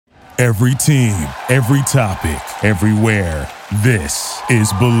Every team, every topic, everywhere. This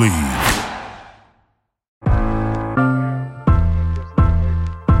is Believe.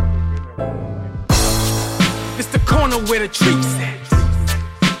 It's the corner where the treats at.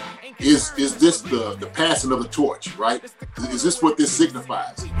 Is this the passing of the torch, right? Is this what this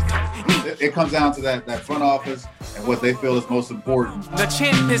signifies? It comes down to that front office and what they feel is most important. The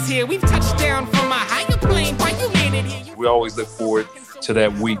champ is here. We've touched down from a higher plane. Why you landed here? We always look forward to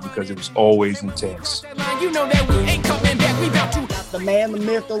that week because it was always intense. You know that we ain't coming back. We about to. The man, the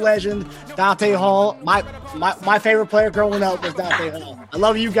myth, the legend, Dante Hall. My favorite player growing up was Dante Hall. I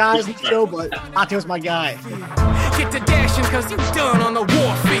love you guys, Joe, but Dante was my guy. Get to dashing because you done on the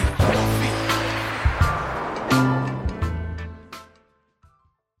warfield.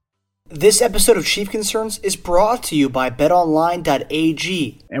 This episode of Chief Concerns is brought to you by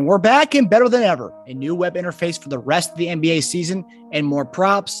betonline.ag. And we're back and better than ever. A new web interface for the rest of the NBA season and more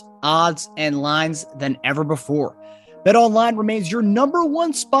props, odds, and lines than ever before. BetOnline remains your number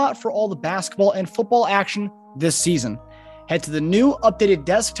one spot for all the basketball and football action this season. Head to the new updated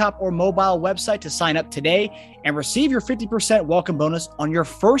desktop or mobile website to sign up today and receive your 50% welcome bonus on your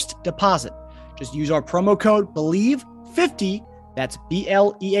first deposit. Just use our promo code BELIEVE50, that's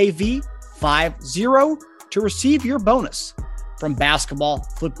BLEAV 50, to receive your bonus. From basketball,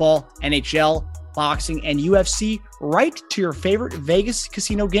 football, NHL, boxing, and UFC, right to your favorite Vegas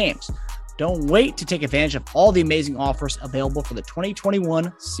casino games. Don't wait to take advantage of all the amazing offers available for the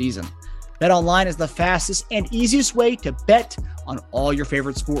 2021 season. BetOnline is the fastest and easiest way to bet on all your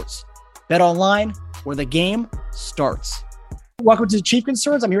favorite sports. BetOnline, where the game starts. Welcome to the Chief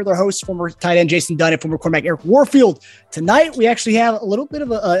Concerns. I'm here with our host, former tight end Jason Dunn and former quarterback Eric Warfield. Tonight, we actually have a little bit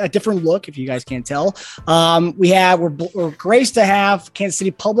of a different look, if you guys can't tell. We're graced to have Kansas City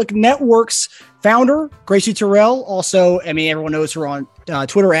Public Network's founder, Gracie Terrell. Also, everyone knows her on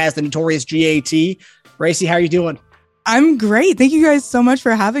Twitter as the notorious GAT. Gracie, how are you doing? I'm great. Thank you guys so much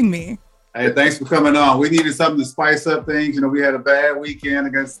for having me. Hey, thanks for coming on. We needed something to spice up things. We had a bad weekend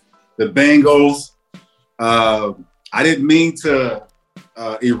against the Bengals. I didn't mean to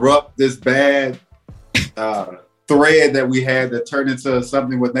erupt this bad thread that we had that turned into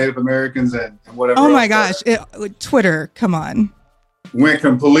something with Native Americans and whatever. Oh my gosh. Twitter, come on. Went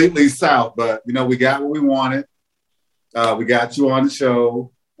completely south, but we got what we wanted. We got you on the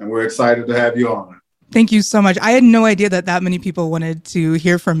show and we're excited to have you on. Thank you so much. I had no idea that many people wanted to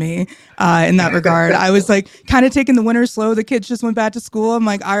hear from me in that regard. I was kind of taking the winter slow. The kids just went back to school. I'm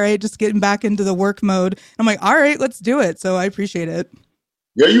like, all right, just getting back into the work mode. I'm like, all right, let's do it. So I appreciate it.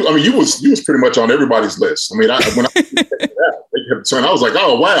 Yeah, you was pretty much on everybody's list. I was like,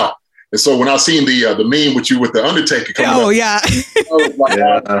 oh wow. And so when I seen the meme with you with the Undertaker coming up, yeah.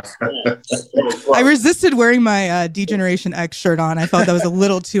 I resisted wearing my D-Generation X shirt on. I thought that was a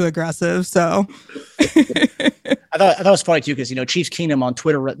little too aggressive. So I thought it was funny too, because Chiefs Kingdom on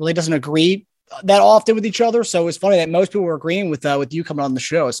Twitter really doesn't agree that often with each other. So it's funny that most people were agreeing with you coming on the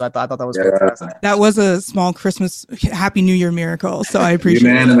show. So I thought that was fantastic. That was a small Christmas Happy New Year miracle. So I appreciate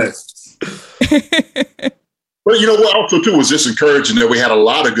Unanimous. it. But what also too was just encouraging that we had a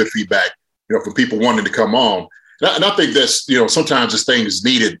lot of good feedback, from people wanting to come on. And I think that's, sometimes this thing is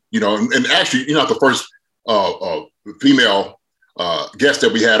needed, and actually, you're not the first female guest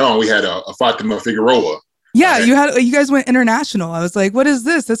that we had on. We had a Fatima Figueroa. Yeah, you guys went international. I was like, what is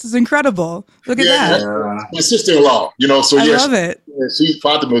this? This is incredible. Look at that. My sister-in-law, so I love it.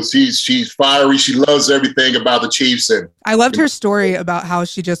 Fatima, she's fiery. She loves everything about the Chiefs. And I loved her story about how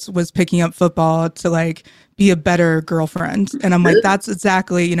she just was picking up football to be a better girlfriend. And I'm like, that's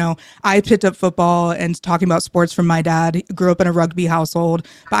exactly, I picked up football and talking about sports from my dad. He grew up in a rugby household,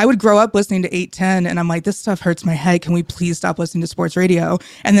 but I would grow up listening to 810 and I'm like, this stuff hurts my head. Can we please stop listening to sports radio?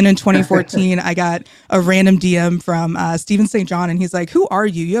 And then in 2014, I got a random DM from Steven St. John and he's like, who are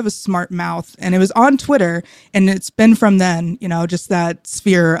you? You have a smart mouth. And it was on Twitter. And it's been from then, just that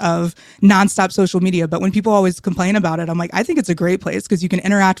sphere of nonstop social media. But when people always complain about it, I'm like, I think it's a great place because you can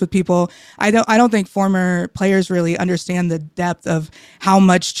interact with people. I don't think former players really understand the depth of how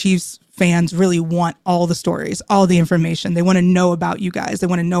much Chiefs fans really want all the stories, all the information. They want to know about you guys. They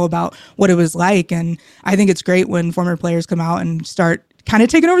want to know about what it was like. And I think it's great when former players come out and start kind of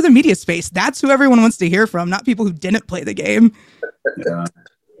taking over the media space. That's who everyone wants to hear from, not people who didn't play the game. Yeah.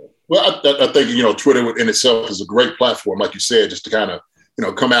 Well, I think, Twitter in itself is a great platform, like you said, just to kind of,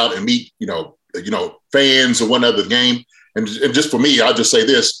 come out and meet, fans of one other game. And just for me, I'll just say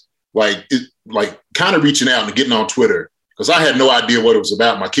this, kind of reaching out and getting on Twitter, because I had no idea what it was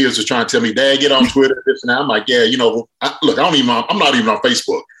about. My kids were trying to tell me, Dad, get on Twitter, this and that. I'm like, yeah, I'm not even on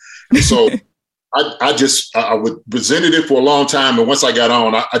Facebook. And so I resented it for a long time. And once I got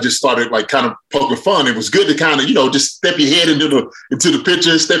on, I just started like kind of poking fun. It was good to kind of, just step your head into the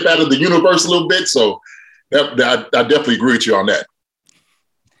picture, step out of the universe a little bit. So I definitely agree with you on that.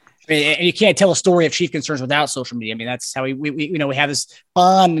 And you can't tell a story of Chief Concerns without social media. I mean, that's how we have this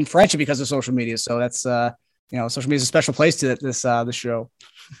fun and friendship because of social media. So that's, social media is a special place to this show.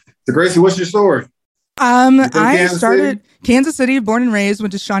 So Gracie, what's your story? I started Kansas City, born and raised,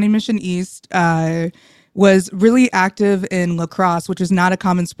 went to Shawnee Mission East, was really active in lacrosse, which is not a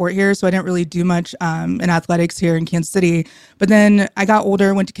common sport here. So I didn't really do much in athletics here in Kansas City. But then I got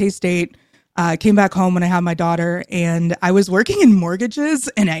older, went to K-State, came back home when I had my daughter, and I was working in mortgages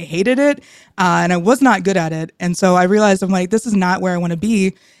and I hated it. And I was not good at it. And so I realized, I'm like, this is not where I want to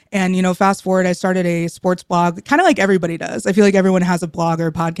be. And, fast forward, I started a sports blog, kind of like everybody does. I feel like everyone has a blog or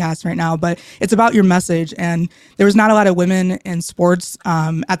a podcast right now, but it's about your message. And there was not a lot of women in sports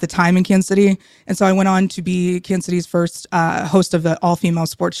at the time in Kansas City. And so I went on to be Kansas City's first host of the all-female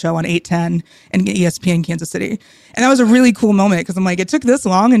sports show on 810 and ESPN Kansas City. And that was a really cool moment because I'm like, it took this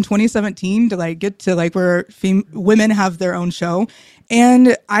long in 2017 to like get to like where women have their own show.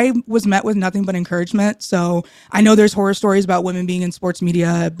 And I was met with nothing but encouragement. So I know there's horror stories about women being in sports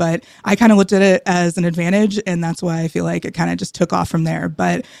media, but I kind of looked at it as an advantage. And that's why I feel like it kind of just took off from there.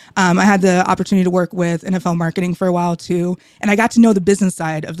 But I had the opportunity to work with NFL marketing for a while too. And I got to know the business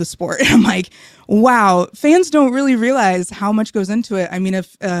side of the sport. And I'm like, wow, fans don't really realize how much goes into it. I mean,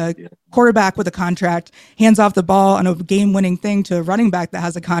 if a quarterback with a contract hands off the ball on a game-winning thing to a running back that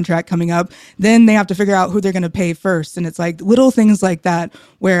has a contract coming up, then they have to figure out who they're going to pay first. And it's like little things like that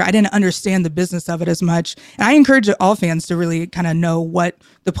where I didn't understand the business of it as much. And I encourage all fans to really kind of know what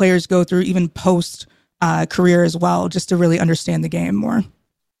the players go through, even post career as well, just to really understand the game more.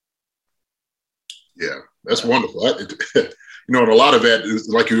 Yeah, that's wonderful. And a lot of that is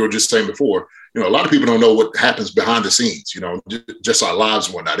like you were just saying before, a lot of people don't know what happens behind the scenes, just our lives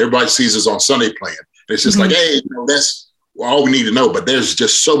and whatnot. Everybody sees us on Sunday playing. It's just like, hey, that's all we need to know. But there's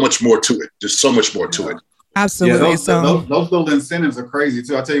just so much more to it. Just so much more to it. Absolutely. Yeah, those little incentives are crazy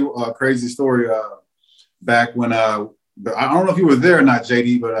too. I'll tell you a crazy story. Back when I don't know if you were there or not,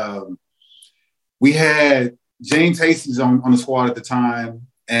 JD, but we had James Hastings on the squad at the time,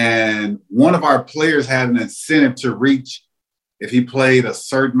 and one of our players had an incentive to reach if he played a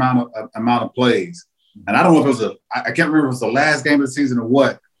certain amount of plays. And I don't know if it was I can't remember if it was the last game of the season or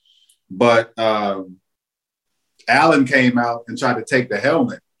what, but Allen came out and tried to take the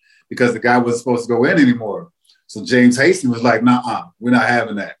helmet because the guy wasn't supposed to go in anymore. So James Hastings was like, nah, we're not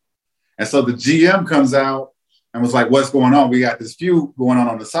having that. And so the GM comes out and was like, what's going on? We got this feud going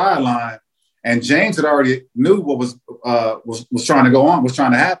on the sideline. And James had already knew what was trying to go on, was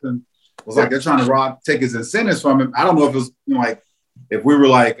trying to happen. It was like they're trying to take his incentives from him. I don't know if it was like if we were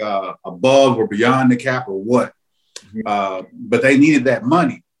like above or beyond the cap or what, but they needed that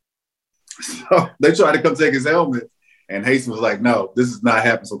money. So they tried to come take his helmet, and Hastings was like, "No, this is not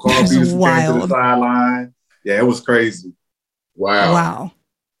happening." So Carl Peterson came to the sideline. Yeah, it was crazy. Wow.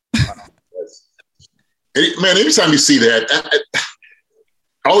 Man, anytime you see that,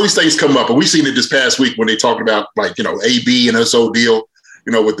 all these things come up, and we've seen it this past week when they talked about like AB and this whole deal.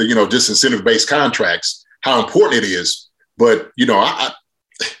 With the, just incentive-based contracts, how important it is. But, I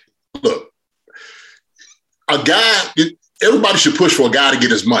look, a guy, everybody should push for a guy to get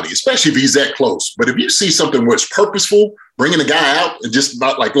his money, especially if he's that close. But if you see something where it's purposeful, bringing a guy out and just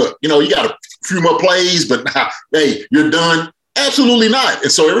not like, look, you got a few more plays, but hey, you're done. Absolutely not.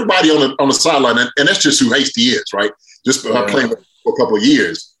 And so everybody on the sideline, and that's just who Hasty is, right? Just playing for a couple of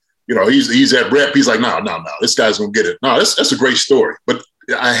years. He's at rep. He's like, no, this guy's going to get it. No, that's a great story. But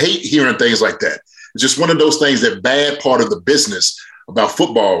I hate hearing things like that. It's just one of those things, that bad part of the business about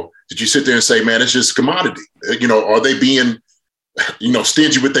football, that you sit there and say, man, it's just commodity. Are they being,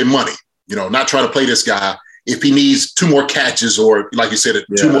 stingy with their money? Not trying to play this guy if he needs 2 more catches or, like you said,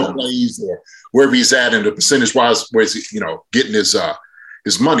 2 more plays or wherever he's at and the percentage-wise where he's, getting his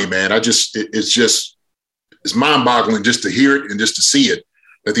money, man. It's mind-boggling just to hear it and just to see it,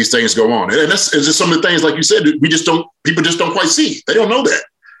 that these things go on. And it's just some of the things, like you said, people just don't quite see. They don't know that.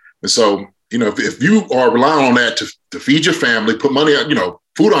 And so, if you are relying on that to feed your family, put money,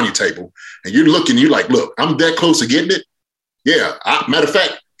 food on your table, and you're like, look, I'm that close to getting it. Yeah. Matter of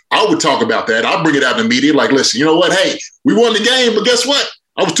fact, I would talk about that. I'll bring it out in the media. Like, listen, you know what? Hey, we won the game, but guess what?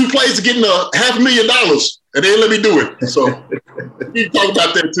 I was 2 plays to getting $500,000 and they didn't let me do it. So you can talk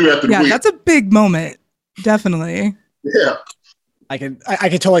about that too after the week. Yeah, that's a big moment. Definitely. Yeah. I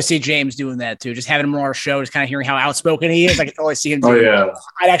could totally see James doing that too. Just having him on our show, just kind of hearing how outspoken he is. I could totally see him. Oh yeah.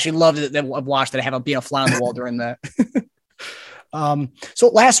 I'd actually love to watch that. Have him being a fly on the wall during that. So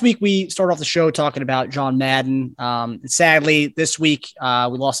last week we started off the show talking about John Madden. Sadly, this week we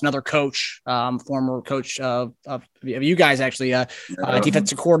lost another coach, former coach of you guys, actually,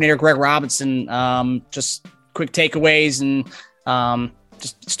 defensive coordinator Greg Robinson. Just quick takeaways and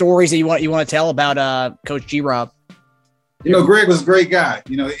just stories that you want to tell about Coach G-Rob. Greg was a great guy.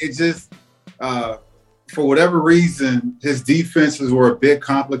 It just for whatever reason, his defenses were a bit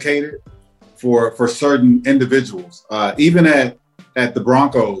complicated for certain individuals. Even at the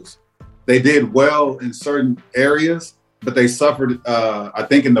Broncos, they did well in certain areas, but they suffered, I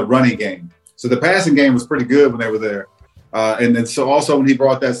think, in the running game. So the passing game was pretty good when they were there. And then so also when he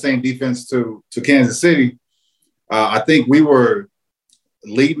brought that same defense to Kansas City, I think we were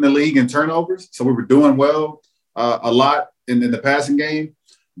leading the league in turnovers. So we were doing well a lot in the passing game.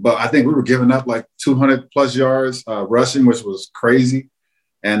 But I think we were giving up like 200 plus yards rushing, which was crazy.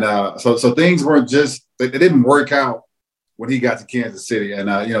 And so things weren't just – they didn't work out when he got to Kansas City. And,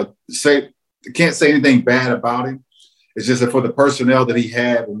 can't say anything bad about him. It's just that for the personnel that he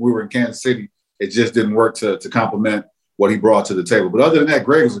had when we were in Kansas City, it just didn't work to complement what he brought to the table. But other than that,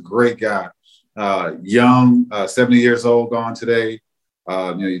 Greg was a great guy. Young, 70 years old, gone today.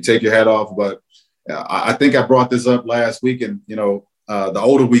 You take your hat off. But I think I brought this up last week. And, the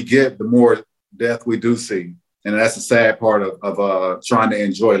older we get, the more death we do see. And that's the sad part of trying to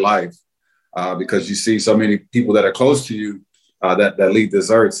enjoy life because you see so many people that are close to you that leave this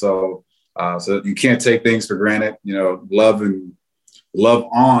earth. So you can't take things for granted. Love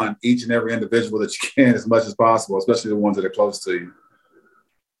on each and every individual that you can as much as possible, especially the ones that are close to you.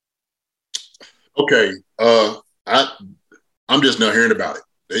 Okay. I'm just now hearing about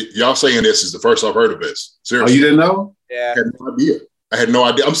it. Y'all saying this is the first I've heard of this. Seriously. Oh, you didn't know? Yeah. I had no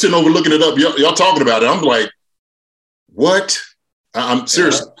idea. I'm sitting over looking it up. Y'all talking about it. I'm like, what? I'm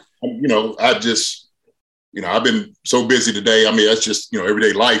serious. Yeah. I've been so busy today. I mean, that's just,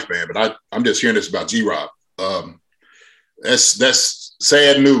 everyday life, man. But I'm just hearing this about G-Rob. That's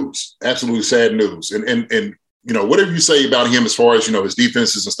sad news. Absolutely sad news. And whatever you say about him as far as, his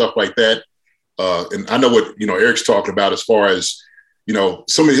defenses and stuff like that. And I know what, Eric's talking about as far as,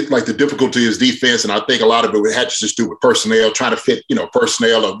 some of the difficulty is defense. And I think a lot of it had to just do with personnel, trying to fit,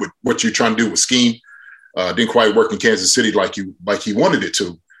 personnel with what you're trying to do with scheme. Didn't quite work in Kansas City like he wanted it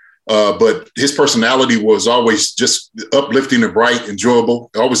to. But his personality was always just uplifting and bright, enjoyable.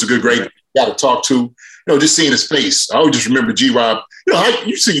 Always a great guy to talk to. Just seeing his face. I always just remember G-Rob.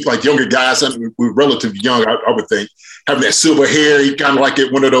 You see like younger guys, we're relatively young, I would think, having that silver hair. He kind of like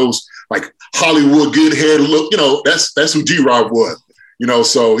one of those like Hollywood good hair look. That's who G-Rob was.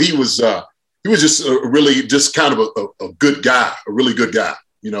 So he was just really just kind of a good guy, a really good guy.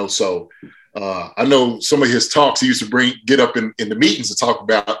 So. I know some of his talks he used to get up in the meetings to talk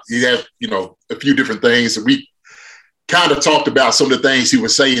about. He had, a few different things. And we kind of talked about some of the things he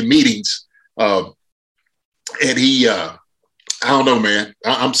would say in meetings. And he, I don't know, man.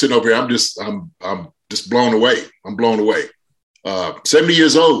 I'm sitting over here. I'm just blown away. I'm blown away. 70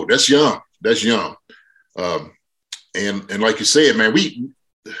 years old. That's young. That's young. And like you said, man,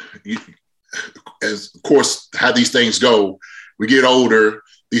 as of course, how these things go, we get older.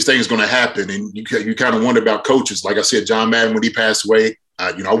 These things are going to happen. And you kind of wonder about coaches. Like I said, John Madden, when he passed away,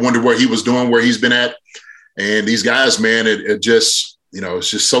 I wonder what he was doing, where he's been at. And these guys, man, it just, it's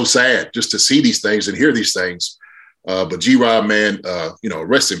just so sad just to see these things and hear these things. But G-Rob, man,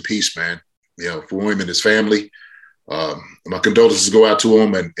 rest in peace, man, for him and his family. My condolences go out to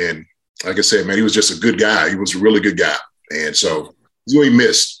him. And like I said, man, he was just a good guy. He was a really good guy. And so he's going to be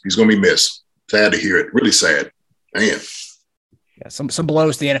missed. He's going to be missed. Sad to hear it. Really sad. Man. Yeah, some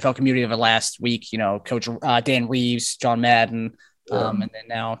blows to the NFL community over the last week, Coach Dan Reeves, John Madden, and then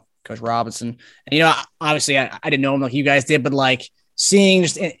now Coach Robinson. And, obviously I didn't know him like you guys did, but like seeing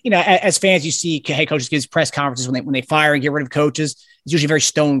just, as fans, you see head coaches give press conferences when they fire and get rid of coaches. It's usually very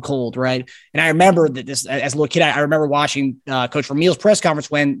stone cold, right? And I remember that this as a little kid, I remember watching Coach Vermeil's press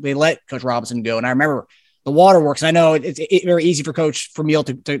conference when they let Coach Robinson go. And I remember the waterworks. And I know it's very easy for Coach Vermeil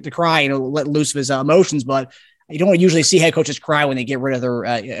to cry, let loose of his emotions, but you don't usually see head coaches cry when they get rid of their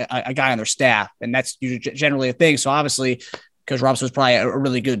a guy on their staff, and that's usually generally a thing. So obviously, Coach Robinson was probably a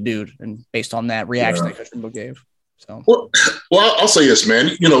really good dude, and based on that reaction that Coach Vermeil gave. So, well, I'll say this, man.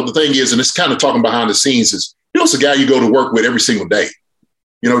 The thing is, and it's kind of talking behind the scenes, is it's a guy you go to work with every single day.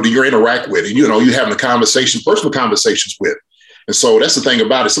 That you interact with, and you're having personal conversations with. And so that's the thing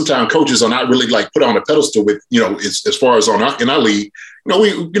about it. Sometimes coaches are not really like put on a pedestal with, as far as in our league.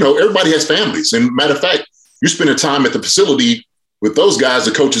 Everybody has families, and matter of fact. You spend time at the facility with those guys,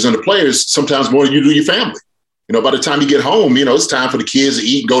 the coaches and the players, sometimes more than you do your family. By the time you get home, it's time for the kids to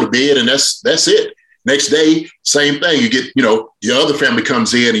eat and go to bed, and that's it. Next day, same thing. You get, your other family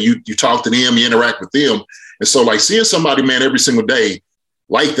comes in and you talk to them, you interact with them. And so like seeing somebody, man, every single day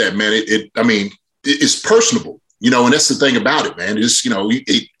like that, man, it's personable, and that's the thing about it, man. It's,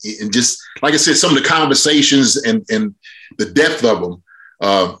 and just, like I said, some of the conversations and the depth of them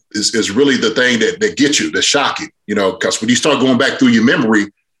is really the thing that gets you, that shock you, because when you start going back through your memory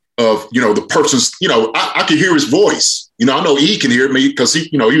of, the person's, I can hear his voice. I know E can hear me because he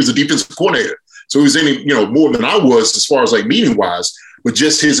was a defensive coordinator. So he was in, more than I was as far as like meeting wise, but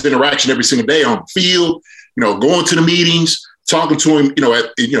just his interaction every single day on the field, going to the meetings, talking to him,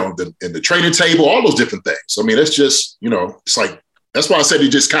 in the training table, all those different things. I mean, that's just, it's like, that's why I said it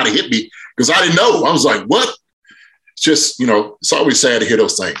just kind of hit me because I didn't know. I was like, what? It's just, it's always sad to hear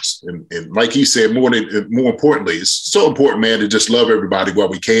those things. And like he said, more importantly, it's so important, man, to just love everybody while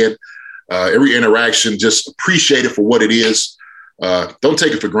we can. Every interaction, just appreciate it for what it is. Don't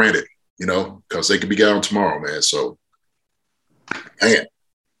take it for granted, because they could be gone tomorrow, man. So, man.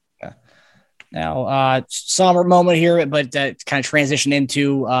 Now, somber moment here, but kind of transition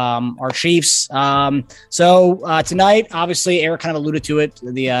into our Chiefs. So tonight, obviously, Eric kind of alluded to it,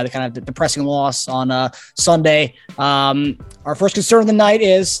 the kind of the depressing loss on Sunday. Our first concern of the night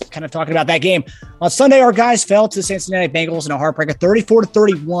is kind of talking about that game. On Sunday, our guys fell to the Cincinnati Bengals in a heartbreaker,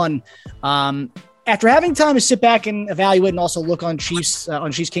 34-31. After having time to sit back and evaluate and also look on Chiefs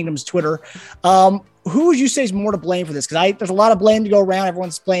Kingdom's Twitter, who would you say is more to blame for this? Because there's a lot of blame to go around.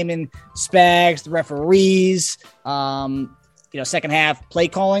 Everyone's blaming Spags, the referees, second half play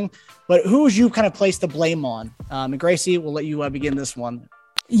calling. But who would you kind of place the blame on? And Gracie, we'll let you begin this one.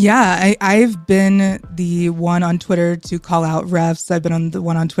 Yeah, I've been the one on Twitter to call out refs. I've been the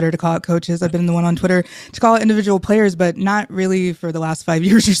one on Twitter to call out coaches. I've been the one on Twitter to call out individual players, but not really for the last 5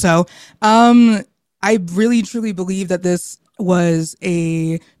 years or so. I really, truly believe that this was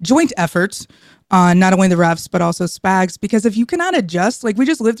a joint effort on not only the refs, but also Spags, because if you cannot adjust, like we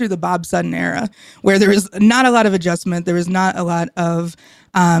just lived through the Bob Sutton era where there was not a lot of adjustment. There was not a lot of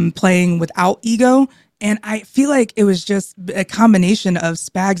playing without ego. And I feel like it was just a combination of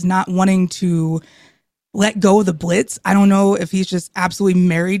Spags not wanting to let go of the blitz. I don't know if he's just absolutely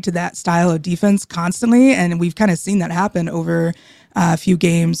married to that style of defense constantly. And we've kind of seen that happen over a few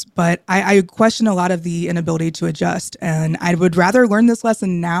games, but I question a lot of the inability to adjust. And I would rather learn this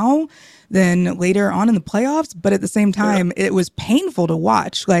lesson now than later on in the playoffs. But at the same time, It was painful to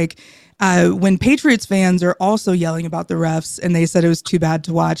watch. Like when Patriots fans are also yelling about the refs and they said it was too bad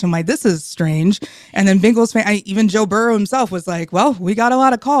to watch, I'm like, this is strange. And then Bengals fan, even Joe Burrow himself was like, well, we got a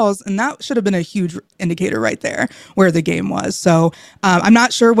lot of calls. And that should have been a huge indicator right there where the game was. So I'm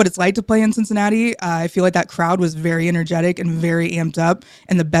not sure what it's like to play in Cincinnati. I feel like that crowd was very energetic and very amped up.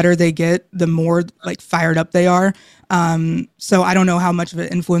 And the better they get, the more like fired up they are. So I don't know how much of an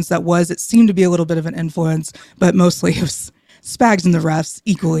influence that was. It seemed to be a little bit of an influence, but mostly it was Spags and the refs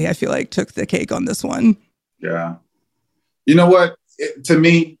equally, I feel like, took the cake on this one. Yeah. You know what? To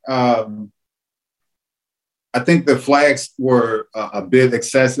me, I think the flags were a bit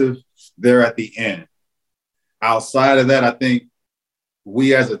excessive there at the end. Outside of that, I think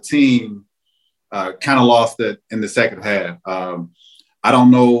we as a team kind of lost it in the second half. I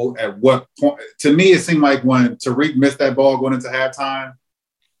don't know at what point. To me, it seemed like when Tariq missed that ball going into halftime,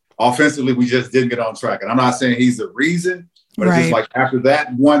 offensively, we just didn't get on track. And I'm not saying he's the reason, but It's just like after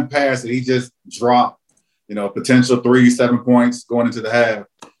that one pass that he just dropped, potential 3-7 points going into the half,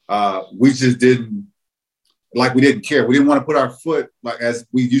 we just didn't care. We didn't want to put our foot, like as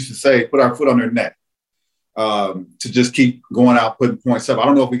we used to say, put our foot on their neck to just keep going out, putting points up. I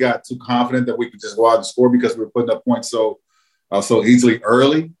don't know if we got too confident that we could just go out and score because we were putting up points so easily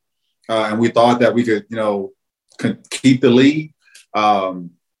early. And we thought that we could, keep the lead.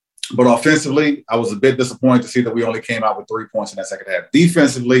 But offensively, I was a bit disappointed to see that we only came out with 3 points in that second half.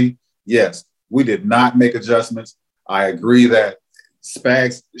 Defensively, yes, we did not make adjustments. I agree that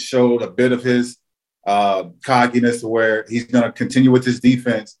Spags showed a bit of his cockiness to where he's going to continue with his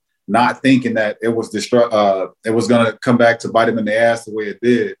defense, not thinking that it was going to come back to bite him in the ass the way it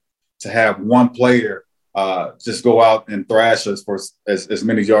did, to have one player just go out and thrash us for as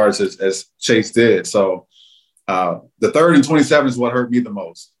many yards as Chase did. So the 3rd and 27 is what hurt me the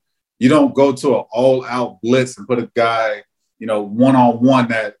most. You don't go to an all-out blitz and put a guy, one-on-one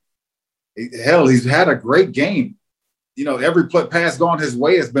that, hell, he's had a great game. Every pass gone his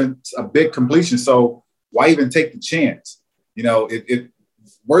way has been a big completion. So why even take the chance?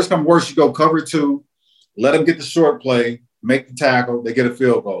 Worst come worst, you go cover 2, let him get the short play, make the tackle, they get a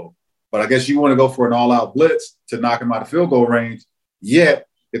field goal. But I guess you want to go for an all-out blitz to knock him out of field goal range. Yet,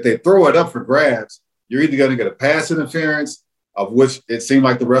 if they throw it up for grabs, you're either going to get a pass interference, of which it seemed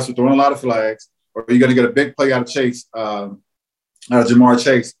like the refs were throwing a lot of flags, or you're going to get a big play out of Chase, out of Jamar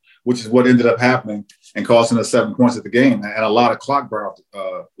Chase, which is what ended up happening and costing us 7 points at the game and a lot of clock burn off,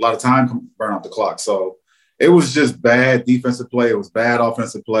 a lot of time burn off the clock. So it was just bad defensive play. It was bad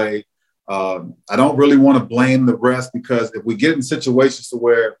offensive play. I don't really want to blame the refs, because if we get in situations to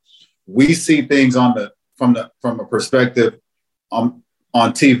where we see things from a perspective on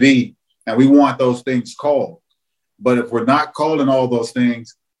TV and we want those things called, but if we're not calling all those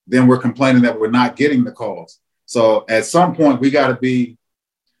things, then we're complaining that we're not getting the calls. So at some point we got to be,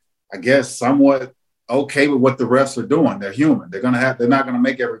 I guess, somewhat okay with what the refs are doing. They're human. They're not going to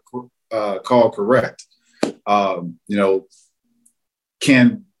make every call correct. Ken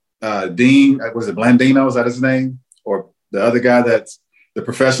Dean, was it Blandino? Is that his name? Or the other guy that's the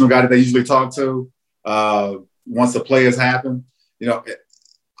professional guy that they usually talk to once the plays happen?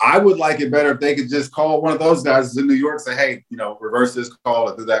 I would like it better if they could just call one of those guys in New York, say, hey, reverse this call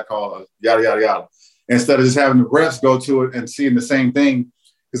or do that call, or yada, yada, yada, instead of just having the refs go to it and seeing the same thing.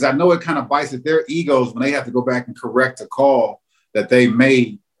 Because I know it kind of bites at their egos when they have to go back and correct a call that they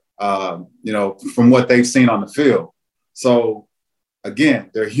made, from what they've seen on the field. So, again,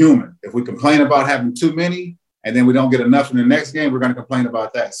 they're human. If we complain about having too many and then we don't get enough in the next game, we're going to complain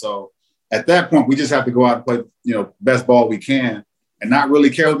about that. So, at that point, we just have to go out and play, best ball we can and not really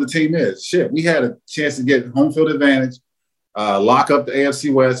care what the team is. Shit, we had a chance to get home field advantage, lock up the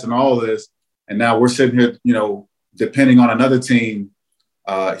AFC West and all of this, and now we're sitting here, depending on another team,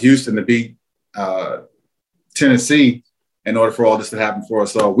 Houston, to beat Tennessee in order for all this to happen for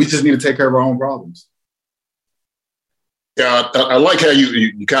us. So we just need to take care of our own problems. Yeah, I like how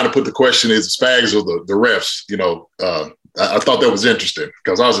you kind of put the question is Spags or the refs. I thought that was interesting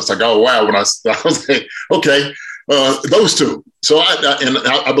because I was just like, oh, wow. When I was like, okay, those two. So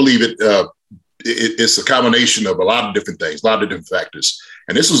I believe it's a combination of a lot of different things, a lot of different factors.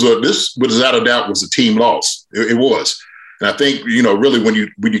 And this without a doubt was a team loss. It was. And I think, really when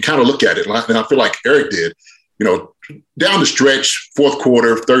you kind of look at it, and I feel like Eric did, down the stretch, fourth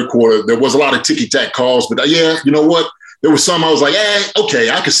quarter, third quarter, there was a lot of ticky-tack calls. But you know what? There was some I was like,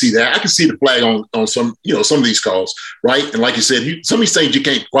 okay, I can see that. I can see the flag on some, some of these calls, right? And like you said, some of these things you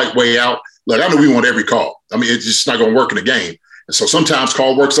can't quite weigh out. Look, I know we want every call. I mean, it's just not going to work in the game. And so sometimes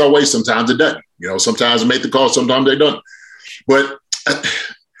call works our way, sometimes it doesn't. Sometimes it make the call, sometimes they don't. But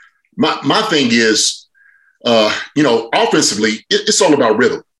my thing is, offensively, it's all about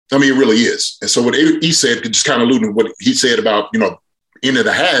rhythm. I mean, it really is. And so what he said, just kind of alluding to what he said about, end of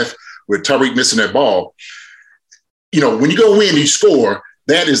the half with Tyreek missing that ball. When you go in and you score,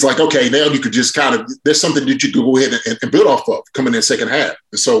 that is like, okay, now you could just kind of, there's something that you could go ahead and build off of coming in second half.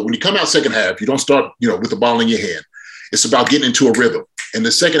 And so when you come out second half, you don't start, with the ball in your hand. It's about getting into a rhythm. And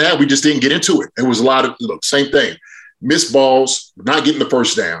the second half, we just didn't get into it. It was a lot of, same thing. Missed balls, not getting the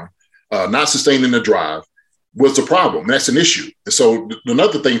first down, not sustaining the drive was the problem. That's an issue. And so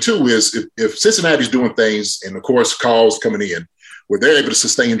another thing, too, is if Cincinnati's doing things and, of course, calls coming in where they're able to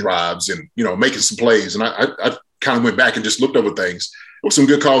sustain drives and, making some plays. And I kind of went back and just looked over things. There were some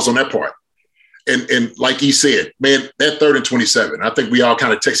good calls on that part. And like he said, man, that 3rd and 27, I think we all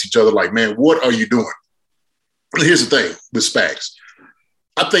kind of text each other like, man, what are you doing? Here's the thing with Spags.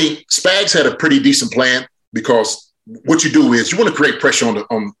 I think Spags had a pretty decent plan because what you do is you want to create pressure on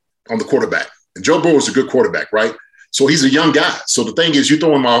the quarterback. And Joe Burrow is a good quarterback, right? So he's a young guy. So the thing is you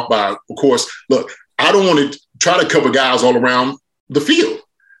throw him off by, of course, look, I don't want to try to cover guys all around the field.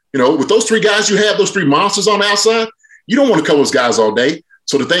 With those 3 guys you have, those 3 monsters on the outside, you don't want to cover those guys all day.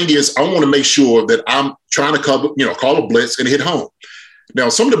 So the thing is, I want to make sure that I'm trying to cover, call a blitz and hit home. Now,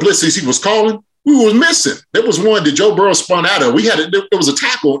 some of the blitzes he was calling, we was missing. There was one that Joe Burrow spun out of. There was a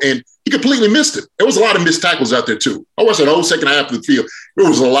tackle, and he completely missed it. There was a lot of missed tackles out there, too. I watched that whole second half of the field. There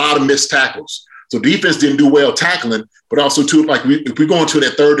was a lot of missed tackles. So defense didn't do well tackling, but also, too, like if we go into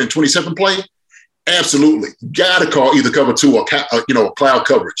that 3rd and 27 play, absolutely. You got to call either cover 2 or cloud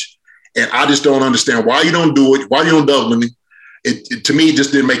coverage. And I just don't understand why you don't do it, why you don't double me. It to me, it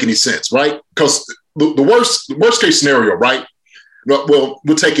just didn't make any sense, right? Because the worst case scenario, right? Well,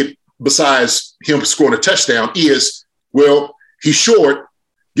 we'll take it besides him scoring a touchdown is, well, he's short,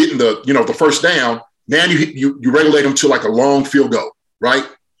 getting the first down. Now you regulate him to like a long field goal, right?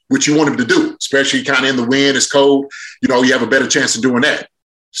 Which you want him to do, especially kind of in the wind, it's cold. You have a better chance of doing that.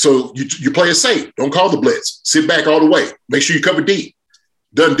 So you play it safe. Don't call the blitz. Sit back all the way. Make sure you cover deep.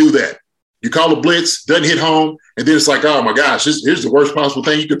 Doesn't do that. You call a blitz, doesn't hit home, and then it's like, oh, my gosh, here's the worst possible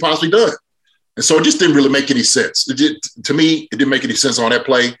thing you could possibly done. And so it just didn't really make any sense. To me, it didn't make any sense on that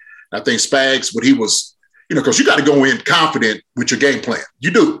play. I think Spags, what he was, because you got to go in confident with your game plan.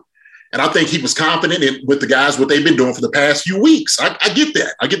 You do. And I think he was confident with the guys, what they've been doing for the past few weeks. I get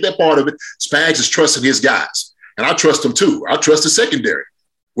that. I get that part of it. Spags is trusting his guys. And I trust them too. I trust the secondary.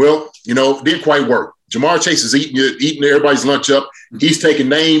 Well, it didn't quite work. Ja'Marr Chase is eating everybody's lunch up. He's taking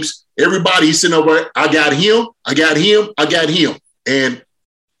names. Everybody's sitting over there. I got him. I got him. I got him. And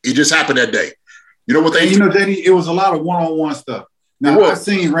it just happened that day. You know what they JD, it was a lot of one-on-one stuff. Now, I've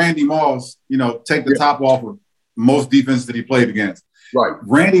seen Randy Moss, take the top off of most defense that he played against. Right.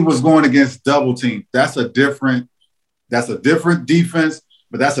 Randy was going against double team. That's a different defense,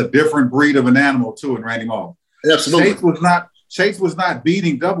 but that's a different breed of an animal too in Randy Moss. Absolutely. Chase was not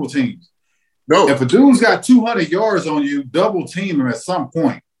beating double teams. No. If a dude's got 200 yards on you, double team him at some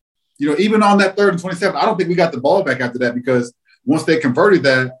point. Even on that 3rd and 27, I don't think we got the ball back after that because once they converted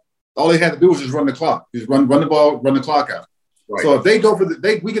that, all they had to do was just run the clock. Just run the ball, run the clock out. Right. So if they go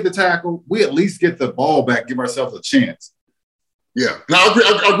we get the tackle, we at least get the ball back, give ourselves a chance. Yeah. No,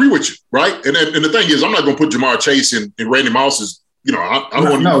 I agree with you, right? And the thing is, I'm not going to put Ja'Marr Chase in Randy Moss's,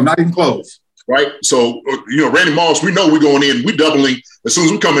 not even close. Right? So, Randy Moss, we know we're going in, we're doubling as soon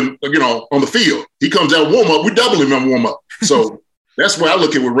as we come in, on the field. He comes out warm-up, we double him on warm-up. So that's where I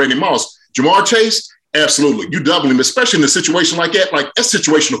look at with Randy Moss. Ja'Marr Chase, absolutely. You double him, especially in a situation like that. Like, that's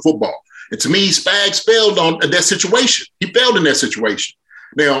situational football. And to me, Spags failed on that situation. He failed in that situation.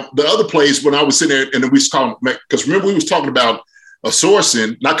 Now, the other plays, when I was sitting there, and then we was calling, because remember we was talking about a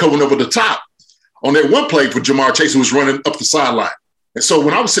Sorensen not covering over the top. On that one play for Ja'Marr Chase, who was running up the sideline. And so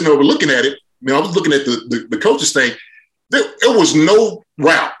when I was sitting over looking at it, I was looking at the coach's thing, there was no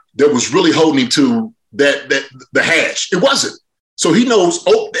route that was really holding him to the hash. It wasn't. So he knows,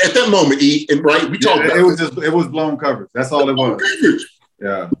 at that moment, we talked about it was blown coverage. That's all it was. Coverage.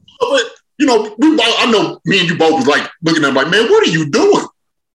 Yeah. But, I know me and you both was like looking at him like, man, what are you doing?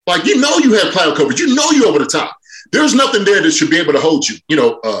 Like, you have cloud coverage. You over the top. There's nothing there that should be able to hold you.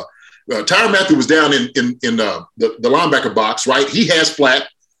 Tyrann Mathieu was down in the linebacker box, right? He has flat.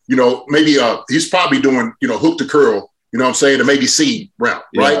 Maybe he's probably doing, hook to curl, what I'm saying, or maybe seam route,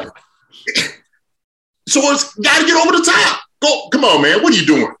 right? Yeah. So it's got to get over the top. Go, come on, man. What are you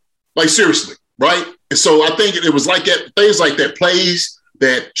doing? Like, seriously, right? And so I think it was like that, things like that, plays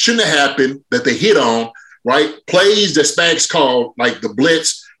that shouldn't have happened, that they hit on, right? Plays that Spags called, like the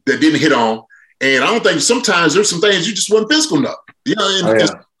blitz that didn't hit on. And I don't think sometimes there's some things you just wasn't physical enough. It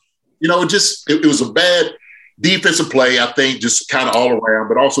was a bad defensive play, I think, just kind of all around.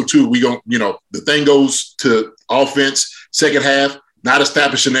 But also, too, the thing goes to offense, second half, not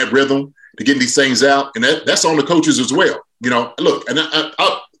establishing that rhythm to getting these things out. And that's on the coaches as well. Look, and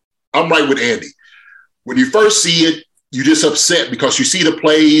I'm right with Andy. When you first see it, you're just upset because you see the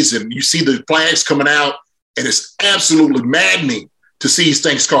plays and you see the flags coming out, and it's absolutely maddening to see these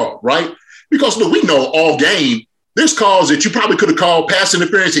things called, right? Because, look, we know all game, there's calls that you probably could have called pass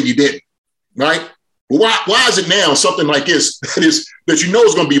interference and you didn't, right? Well, why is it now something like this that is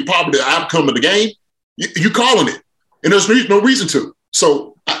going to be probably the outcome of the game? You calling it, and there's no reason to.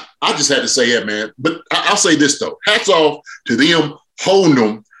 So I just had to say that, man. But I'll say this, though. Hats off to them holding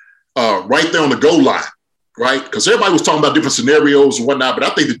them right there on the goal line, right? Because everybody was talking about different scenarios and whatnot, but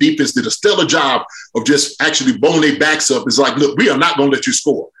I think the defense did a stellar job of just actually blowing their backs up. It's like, look, we are not going to let you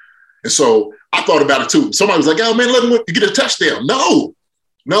score. And so I thought about it, too. Somebody was like, oh, man, let them get a touchdown. No,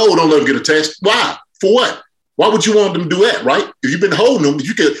 don't let them get a touchdown. Why? For what? Why would you want them to do that, right? If you've been holding them,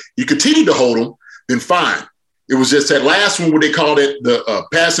 you continue to hold them, then fine. It was just that last one where they called it the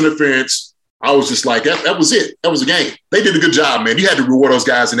pass interference. I was just like, that was it. That was the game. They did a good job, man. You had to reward those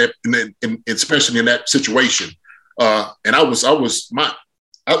guys especially in that situation. And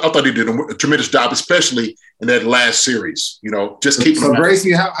I thought they did a tremendous job, especially in that last series. Just keeping. So,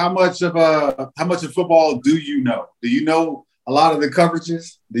 Gracie, how much of football do you know? Do you know a lot of the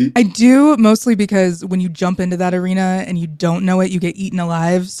coverages? I do, mostly because when you jump into that arena and you don't know it, you get eaten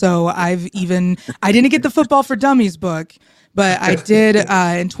alive. So I didn't get the Football for Dummies book, but I did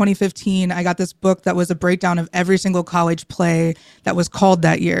in 2015. I got this book that was a breakdown of every single college play that was called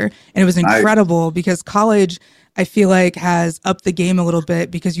that year. And it was incredible because college, I feel like, has upped the game a little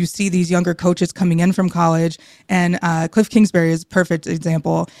bit because you see these younger coaches coming in from college, and Cliff Kingsbury is a perfect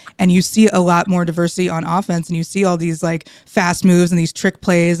example. And you see a lot more diversity on offense, and you see all these like fast moves and these trick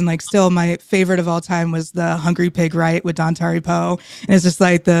plays. And like, still my favorite of all time was the Hungry Pig Right with Dontari Poe. And it's just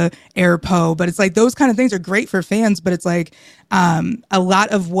like the Air Poe, but it's like those kind of things are great for fans, but it's like a lot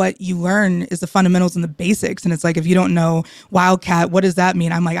of what you learn is the fundamentals and the basics. And it's like, if you don't know Wildcat, what does that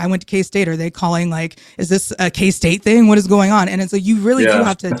mean? I'm like, I went to K-State. Are they calling like, is this a K-State thing? What is going on? And it's like, you really do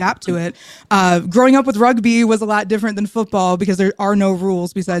have to adapt to it. Growing up with rugby was a lot different than football because there are no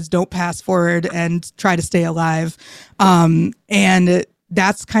rules besides don't pass forward and try to stay alive. And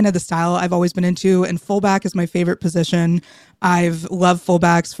that's kind of the style I've always been into. And fullback is my favorite position. I've loved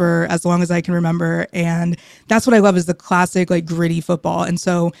fullbacks for as long as I can remember. And that's what I love is the classic, like gritty football. And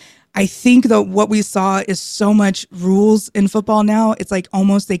so I think that what we saw is so much rules in football now. It's like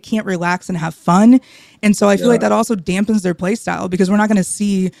almost they can't relax and have fun. And so I feel like that also dampens their play style because we're not going to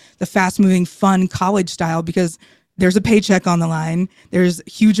see the fast moving, fun college style because there's a paycheck on the line. There's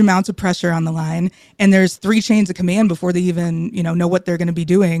huge amounts of pressure on the line. And there's 3 chains of command before they even, know what they're going to be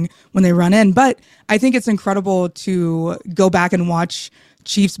doing when they run in. But I think it's incredible to go back and watch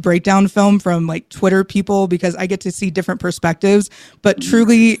Chiefs breakdown film from like Twitter people because I get to see different perspectives. But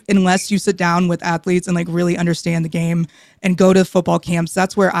truly, unless you sit down with athletes and like really understand the game and go to football camps,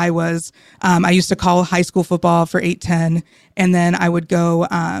 that's where I was. I used to call high school football for 8-10, and then I would go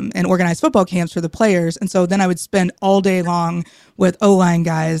and organize football camps for the players. And so then I would spend all day long with O-line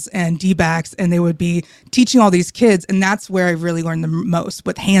guys and D-backs, and they would be teaching all these kids. And that's where I really learned the most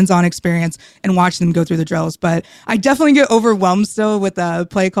with hands-on experience and watching them go through the drills. But I definitely get overwhelmed still with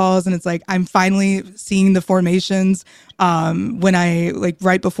play calls. And it's like, I'm finally seeing the formations when I like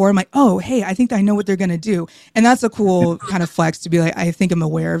right before I'm like, oh, hey, I think I know what they're going to do. And that's a cool kind of flex to be like, I think I'm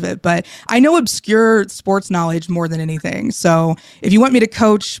aware of it, but I know obscure sports knowledge more than anything. So if you want me to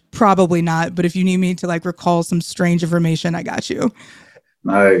coach, probably not. But if you need me to like recall some strange information, I got you.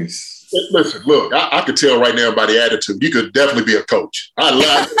 Nice. Listen, look, I could tell right now by the attitude, you could definitely be a coach. I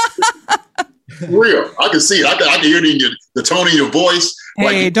love it. Real. I can see it. I can hear it in the tone of your voice.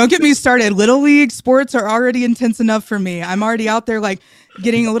 Hey, don't get me started. Little league sports are already intense enough for me. I'm already out there like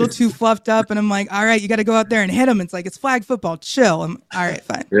getting a little too fluffed up and I'm like, all right, you got to go out there and hit them. It's like, it's flag football. Chill. I'm all right,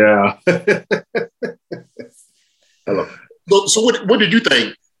 fine. Yeah. Hello. So what did you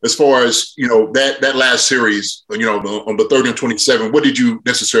think as far as, that last series, on the 3rd and 27, what did you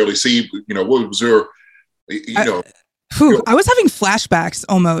necessarily see? What was your, I was having flashbacks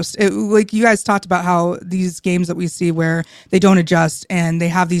almost. Like you guys talked about how these games that we see where they don't adjust and they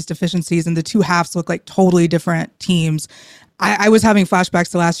have these deficiencies and the two halves look like totally different teams. I was having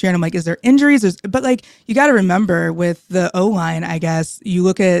flashbacks to last year and I'm like, is there injuries? But like, you got to remember with the O-line, I guess, you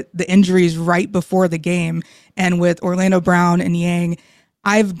look at the injuries right before the game and with Orlando Brown and Yang,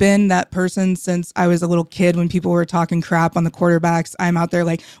 I've been that person since I was a little kid when people were talking crap on the quarterbacks. I'm out there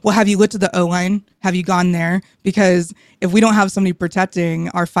like, well, have you looked at the O-line? Have you gone there? Because if we don't have somebody protecting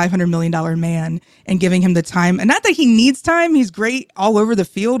our $500 million man and giving him the time, and not that he needs time, he's great all over the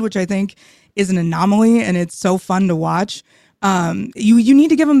field, which I think is an anomaly and it's so fun to watch. You need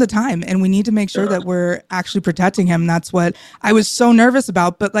to give him the time and we need to make sure that we're actually protecting him. That's what I was so nervous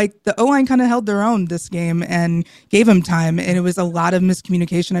about. But like the O-line kind of held their own this game and gave him time. And it was a lot of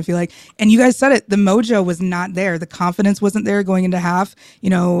miscommunication, I feel like. And you guys said it, the mojo was not there. The confidence wasn't there going into half.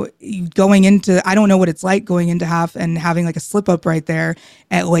 Going into, I don't know what it's like going into half and having like a slip up right there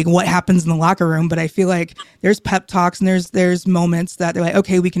at like what happens in the locker room. But I feel like there's pep talks and there's moments that they're like,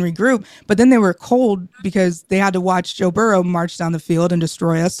 okay, we can regroup. But then they were cold because they had to watch Joe Burrow march down the field and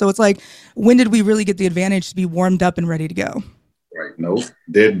destroy us. So it's like, when did we really get the advantage to be warmed up and ready to go? Right. Nope,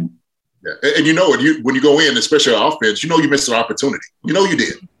 didn't. Yeah. And when you go in, especially on offense, you missed an opportunity. You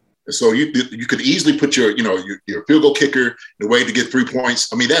did. And so you could easily put your field goal kicker in a way to get 3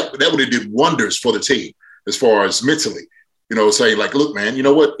 points. I mean, that would have did wonders for the team as far as mentally, saying like, look, man, you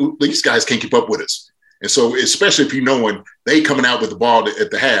know what? These guys can't keep up with us. And so, especially if when they coming out with the ball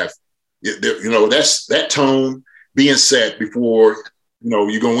at the half, that's that tone being set before,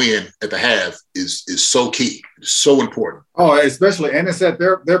 you go in at the half is so key. It's so important. Oh, especially, and it's at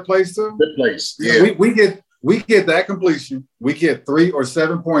their place too. Their place. Yeah. We get that completion. We get 3 or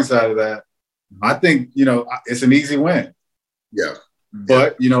 7 points out of that. I think, it's an easy win. Yeah.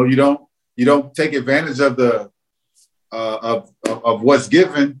 But, you don't take advantage of the of what's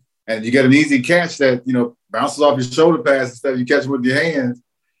given, and you get an easy catch that, bounces off your shoulder pass instead of you catch it with your hands.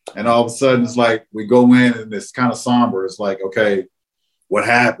 And all of a sudden, it's like we go in and it's kind of somber. It's like, okay, what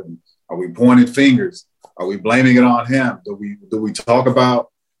happened? Are we pointing fingers? Are we blaming it on him? Do we talk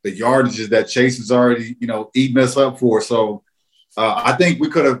about the yardages that Chase is already, eating us up for? So I think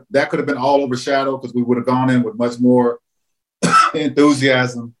that could have been all overshadowed because we would have gone in with much more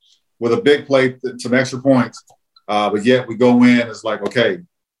enthusiasm with a big play, some extra points. But yet we go in, it's like, okay,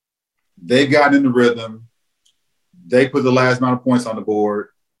 they've gotten in the rhythm. They put the last amount of points on the board.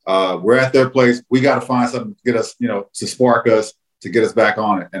 We're at their place. We got to find something to get us, to spark us, to get us back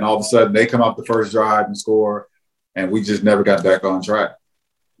on it. And all of a sudden they come up the first drive and score, and we just never got back on track.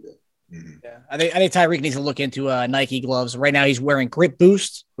 Yeah. Mm-hmm. Yeah. I think Tyreek needs to look into Nike gloves. Right now he's wearing Grip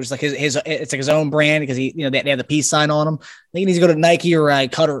Boost, which is like his it's like his own brand because they have the peace sign on them. I think he needs to go to Nike or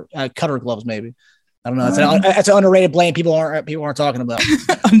Cutter gloves maybe. I don't know. That's an underrated blame people aren't talking about.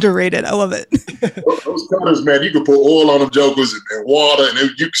 Underrated. I love it. Those cutters, man, you can put oil on them jokers and water, and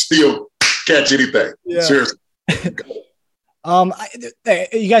you can still catch anything. Yeah. Seriously.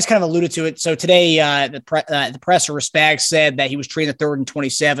 You guys kind of alluded to it. So today, the presser Spags said that he was treating the 3rd and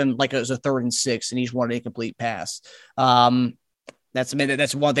 27 like it was a 3rd and 6, and he just wanted a complete pass. That's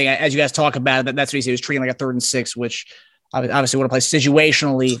one thing. As you guys talk about it, that's what he said. He was treating like a 3rd and 6, which obviously want to play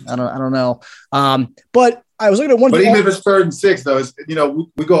situationally. I don't know. But I was looking at one. But even if it's 3rd and 6, though, it's,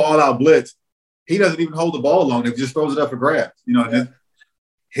 we go all out blitz. He doesn't even hold the ball long. He just throws it up for grabs.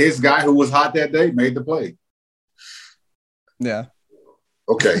 His guy who was hot that day made the play. Yeah.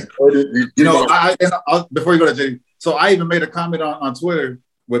 Okay. Before you go to JD, so I even made a comment on Twitter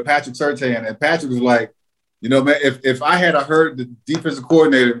with Patrick Surtain, and Patrick was like, man, if I had heard the defensive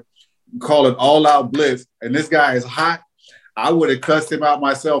coordinator call an all-out blitz and this guy is hot, I would have cussed him out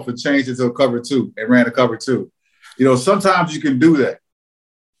myself and changed it to a cover 2 and ran a cover 2. Sometimes you can do that.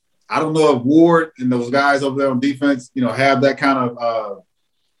 I don't know if Ward and those guys over there on defense, have that kind of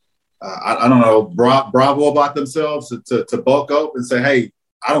I don't know, bravo about themselves to bulk up and say, hey,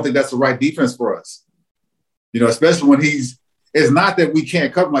 I don't think that's the right defense for us. Especially when it's not that we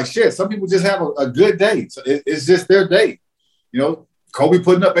can't cover like shit. Some people just have a good day. So it's just their day. Kobe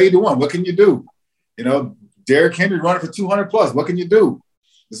putting up 81. What can you do? Derrick Henry running for 200 plus. What can you do?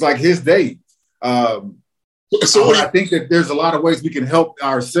 It's like his day. I think that there's a lot of ways we can help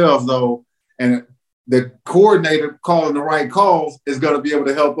ourselves, though. And the coordinator calling the right calls is going to be able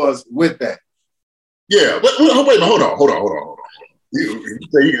to help us with that. Yeah. Wait a minute. Hold on. You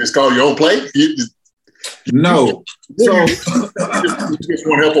say you can just call your own play? No. So you just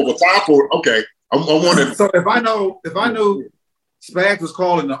want help over top? Or okay. I'm wondering. So if I knew Spags was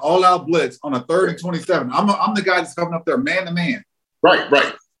calling the all-out blitz on a 3rd and 27, I'm the guy that's coming up there man to man.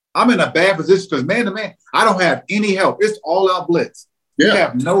 Right. I'm in a bad position because man to man, I don't have any help. It's all-out blitz. Yeah. You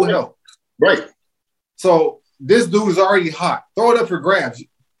have no help. Right. So this dude is already hot. Throw it up for grabs.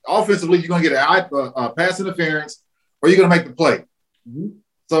 Offensively, you're going to get a pass interference or you're going to make the play. Mm-hmm.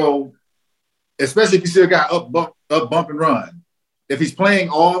 So especially if you see a guy up, bump, and run. If he's playing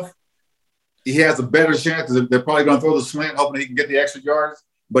off, he has a better chance because they're probably going to throw the slant, hoping he can get the extra yards.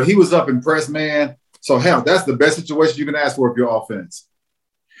 But he was up in press man. So, hell, that's the best situation you can ask for if you're offense.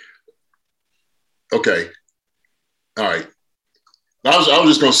 Okay. All right. I was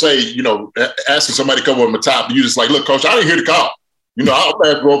just going to say, asking somebody to come over the top, and you just like, look, coach, I didn't hear the call. I'll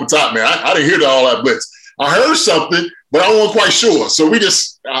pass go over the top, man. I didn't hear all that blitz. I heard something, but I wasn't quite sure. So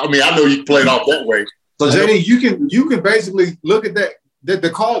I know you played off that way. So, JD, you can basically look at that.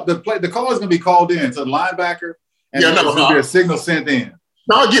 The call is going to be called in to the linebacker, and there's going to be a signal sent in.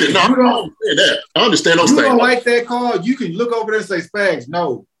 No, I get it. No, I understand that. I understand those things. You don't like that call? You can look over there and say, Spags,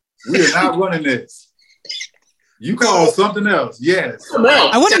 no, we are not running this. You call something else. Yes.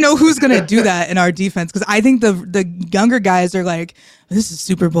 I want to know who's going to do that in our defense because I think the younger guys are like, this is a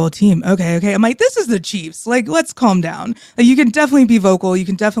Super Bowl team. Okay. I'm like, this is the Chiefs. Like, let's calm down. Like, you can definitely be vocal. You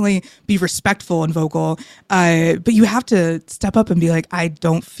can definitely be respectful and vocal. But you have to step up and be like, I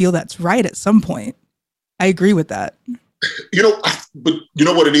don't feel that's right at some point. I agree with that. But you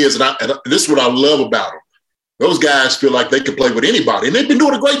know what it is? And this is what I love about them. Those guys feel like they can play with anybody, and they've been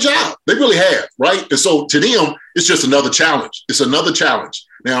doing a great job. They really have, right? And so to them, it's just another challenge. It's another challenge.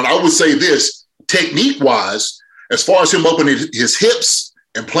 Now, I would say this, technique-wise, as far as him opening his hips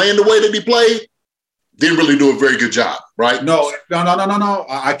and playing the way that he played, didn't really do a very good job, right? No.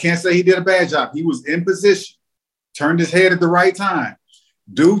 I can't say he did a bad job. He was in position, turned his head at the right time.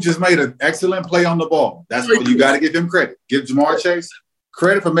 Dude just made an excellent play on the ball. That's what you got to give him credit. Give Ja'Marr Chase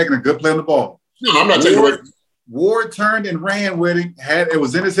credit for making a good play on the ball. No, I'm not taking away. Ward turned and ran with him. It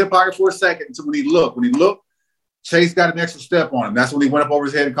was in his hip pocket for a second until when he looked. When he looked, Chase got an extra step on him. That's when he went up over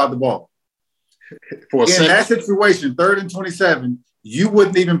his head and caught the ball. In that situation, 3rd and 27, you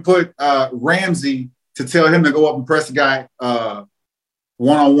wouldn't even put Ramsey to tell him to go up and press the guy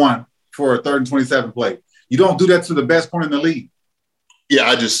one-on-one for a 3rd and 27 play. You don't do that to the best corner in the league. Yeah,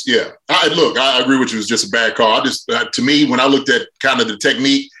 I agree with you. It was just a bad call. To me, when I looked at kind of the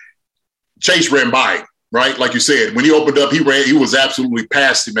technique, Chase ran by him. Right, like you said, when he opened up, he was absolutely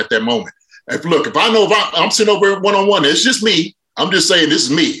past him at that moment. If I'm sitting over one-on-one, it's just me. I'm just saying this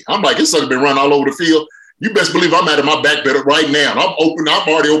is me. I'm like, this sucker been running all over the field. You best believe I'm at my back better right now. I'm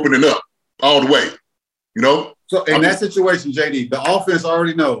already opening up all the way. So in that situation, JD, the offense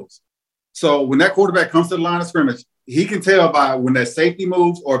already knows. So when that quarterback comes to the line of scrimmage, he can tell by when that safety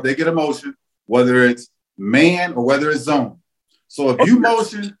moves or if they get a motion, whether it's man or whether it's zone. So if you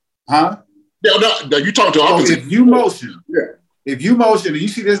motion, Yeah, no, you talk to offensive. If you motion, if you motion and you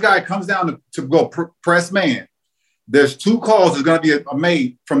see this guy comes down to go press man, there's 2 calls that's going to be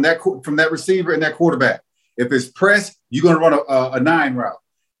made from that receiver and that quarterback. If it's press, you're going to run a 9 route.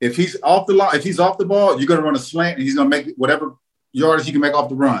 If he's off the ball, you're going to run a slant, and he's going to make whatever yardage he can make off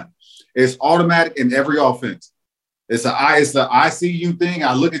the run. It's automatic in every offense. It's the I see you thing.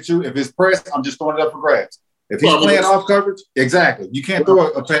 I look at you. If it's press, I'm just throwing it up for grabs. If he's playing off coverage, exactly. You can't throw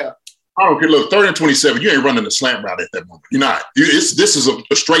a pass. I don't care. Look, 3rd and 27, you ain't running a slant route at that moment. You're not. This is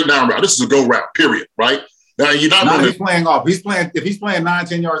a straight down route. This is a go route, period, right? Now, you're not running. He's playing off. If he's playing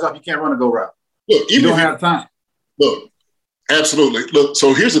 9-10 yards off, you can't run a go route. Look, you don't have time. Look, absolutely. Look,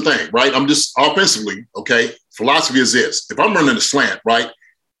 so here's the thing, right? I'm just offensively, okay? Philosophy is this. If I'm running a slant, right,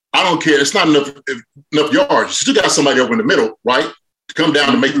 I don't care. It's not enough yards. You still got somebody over in the middle, right, to come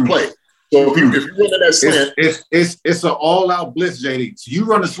down and make the play. So if you're running that slant. It's an all-out blitz, JD. So you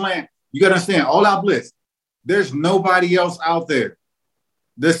run a slant, you got to understand, all-out blitz. There's nobody else out there.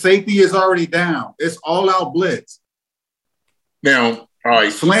 The safety is already down. It's all-out blitz. Now, all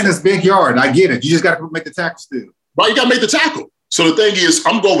right. Slant is big yard. I get it. You just got to make the tackle still. Right, you got to make the tackle. So the thing is,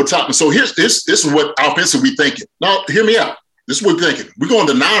 I'm going over top. And so here's this is what offensive we thinking. Now, hear me out. This is what we're thinking. We're going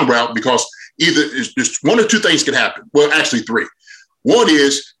the 9 route because either there's 1 or 2 things can happen. Well, actually 3. One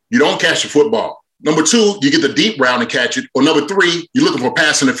is you don't catch the football. Number 2, you get the deep route and catch it. Or number 3, you're looking for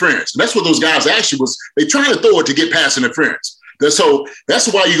pass interference. And that's what those guys actually was. They trying to throw it to get pass interference. So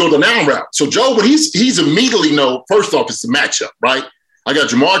that's why you go the 9 route. So Joe, when he's immediately know, first off, it's the matchup, right? I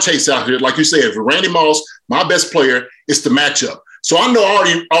got Jamar Chase out here. Like you said, for Randy Moss, my best player, it's the matchup. So I know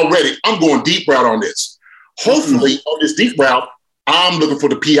already I'm going deep route on this. Hopefully, on this deep route, I'm looking for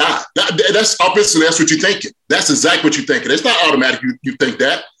the PI. That's obviously that's what you're thinking. That's exactly what you're thinking. It's not automatic. You think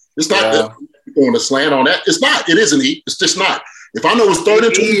that. It's not going to slant on that. It's not. It isn't. It's just not. If I know it's 3rd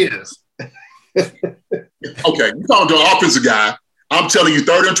and 20. Okay, you're talking to an offensive guy. I'm telling you,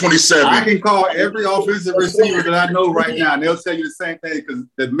 3rd and 27. I can call every offensive receiver that I know right now, and they'll tell you the same thing because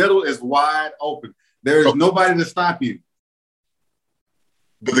the middle is wide open. There is nobody to stop you.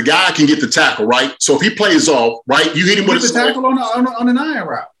 But the guy can get the tackle, right? So if he plays off, right, you hit him with the tackle on the 9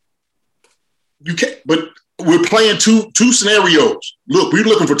 route. You can't. But we're playing two scenarios. Look, we're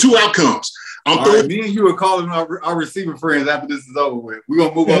looking for 2 outcomes. Me and you are calling our receiver friends after this is over with. We're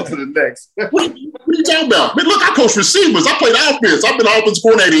gonna move on to the next. What are you talking about? Man, look, I coach receivers. I played offense. I've been offense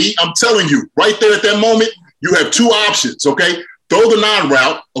coordinator. I'm telling you, right there at that moment, you have 2 options. Okay, throw the 9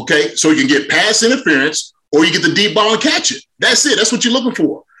 route. Okay, so you can get pass interference, or you get the deep ball and catch it. That's it. That's what you're looking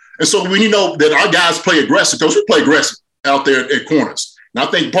for. And so when you know that our guys play aggressive, because we play aggressive out there at corners. And I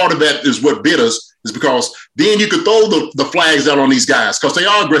think part of that is what bit us is because then you could throw the flags out on these guys because they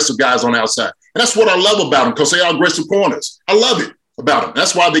are aggressive guys on the outside. And that's what I love about them because they are aggressive corners. I love it about them.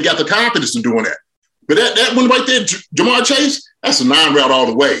 That's why they got the confidence in doing that. But that one right there, Jamar Chase, that's a 9 route all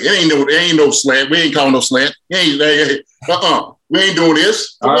the way. It ain't no slant. We ain't calling no slant. We ain't doing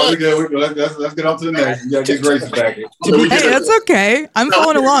this. All right, let's get on to the next. You got to get Grayson back. Hey, that's okay. I'm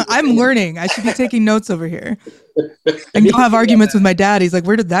following along. I'm learning. I should be taking notes over here. And you'll have arguments with my dad. He's like,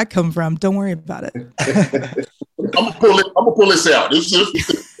 where did that come from? Don't worry about it. I'm gonna pull this out. This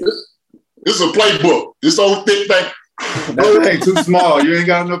is a playbook. This old thick thing. That ain't too small. You ain't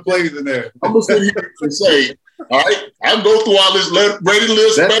got enough plays in there. I'm gonna sit here and say, all right, I'll go through all this rating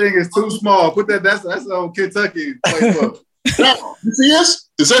list. That thing is too small. Put that's old Kentucky playbook. Now, you see this?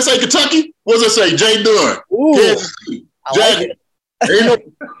 Does that say Kentucky? What does it say? Jay Dunn. Kansas City. What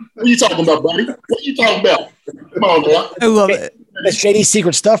are you talking about, buddy? What are you talking about? Come on, boy. I love it. That's JD's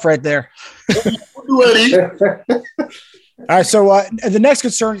secret stuff right there. Ready? All right, so the next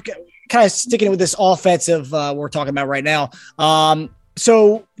concern, kind of sticking with this offensive we're talking about right now.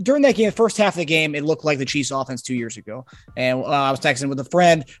 So during that game, the first half of the game, it looked like the Chiefs offense 2 years ago. And I was texting with a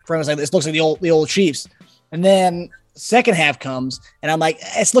friend. Friend was like, this looks like the old Chiefs. And then second half comes, and I'm like,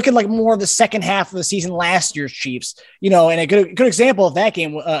 it's looking like more of the second half of the season last year's Chiefs. And a good example of that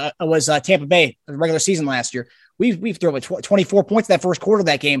game was Tampa Bay, the regular season last year. We've thrown 24 points in that first quarter of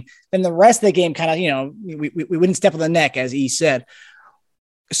that game. Then the rest of the game kind of, we wouldn't step on the neck, as he said.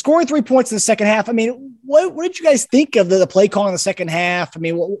 Scoring 3 points in the second half. I mean, what did you guys think of the play call in the second half? I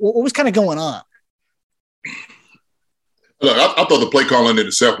mean, what was kind of going on? Look, I thought the play calling in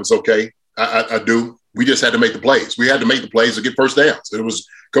itself was okay. I do. We just had to make the plays. We had to make the plays to get first downs. There was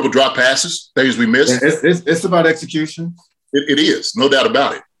a couple drop passes, things we missed. It's about execution. It is, no doubt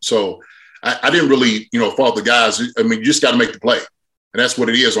about it. So I didn't really, fault the guys. I mean, you just got to make the play. And that's what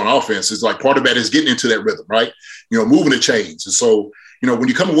it is on offense. It's like part of that is getting into that rhythm, right? Moving the chains. And so, when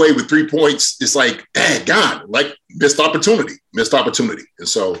you come away with 3 points, it's like, gone, like missed opportunity. And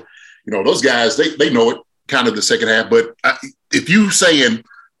so, those guys, they know it. kind of the second half. But if you saying,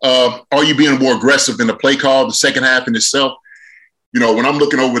 are you being more aggressive in the play call, the second half in itself? When I'm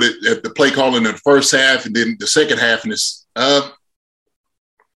looking over at the play calling in the first half and then the second half, and it's, I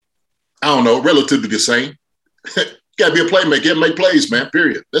don't know, relatively the same. Got to be a playmaker, make plays, man,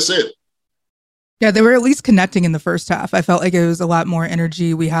 period. That's it. Yeah, they were at least connecting in the first half. I felt like it was a lot more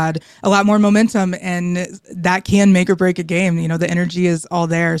energy. We had a lot more momentum, and that can make or break a game. The energy is all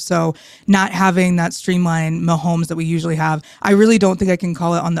there. So not having that streamlined Mahomes that we usually have, I really don't think I can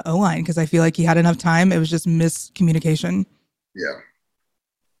call it on the O-line because I feel like he had enough time. It was just miscommunication. Yeah.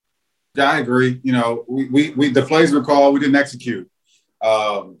 Yeah, I agree. We the plays were called, we didn't execute.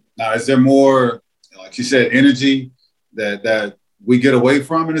 Now, is there more, like you said, energy that we get away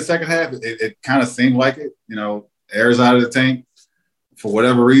from in the second half? It kind of seemed like it. Air's out of the tank for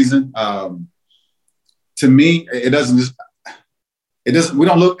whatever reason. To me, it doesn't. We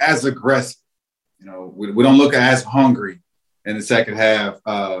don't look as aggressive. We don't look as hungry in the second half.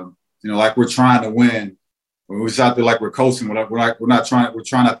 Like we're trying to win. We're just out there like we're coasting. We're not trying. We're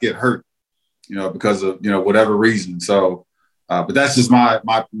trying not to get hurt. Because of whatever reason. So, but that's just my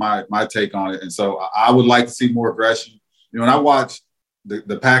take on it. And so I would like to see more aggression. When I watched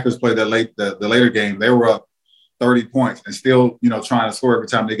the Packers play the later game, they were up 30 points and still trying to score every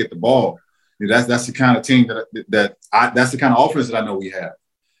time they get the ball. That's the kind of team that's the kind of offense that I know we have.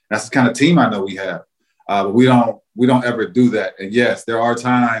 That's the kind of team I know we have. But we don't ever do that. And yes, there are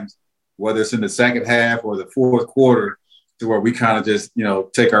times, whether it's in the second half or the fourth quarter, to where we kind of just,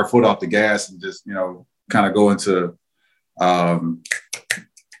 take our foot off the gas and just, kind of go into,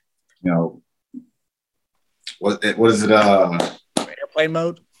 what is it? Airplane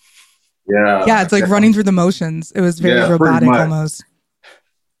mode. Yeah. Yeah. It's like running through the motions. It was very robotic almost.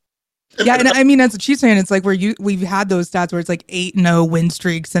 Yeah, and I mean, as a Chiefs fan, it's like we've had those stats where it's like 8-0 win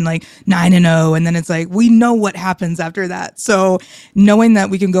streaks and like 9-0, and then it's like we know what happens after that. So knowing that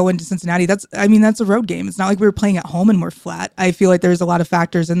we can go into Cincinnati, that's a road game. It's not like we were playing at home and we're flat. I feel like there's a lot of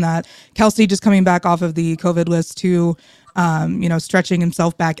factors in that. Kelsey just coming back off of the COVID list too, stretching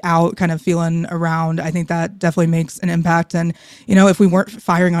himself back out, kind of feeling around. I think that definitely makes an impact. And if we weren't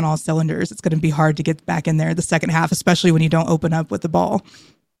firing on all cylinders, it's going to be hard to get back in there the second half, especially when you don't open up with the ball.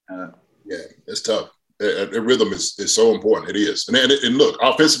 Yeah, it's tough. The rhythm is so important. It is. And look,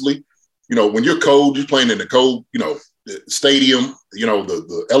 offensively, when you're cold, you're playing in the cold, the stadium,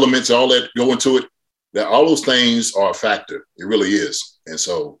 the elements, all that go into it, that all those things are a factor. It really is. And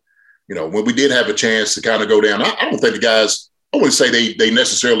so, when we did have a chance to kind of go down, I don't think the guys, I wouldn't say they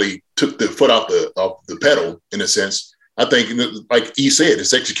necessarily took the foot off the pedal in a sense. I think, like he said,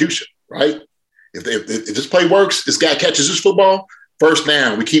 it's execution, right? If this play works, this guy catches this football, first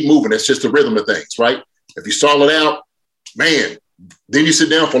down, we keep moving. It's just the rhythm of things, right? If you stall it out, man, then you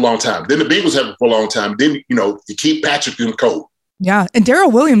sit down for a long time. Then the Bengals have it for a long time. Then, you keep Patrick in cold. Yeah, and Darrell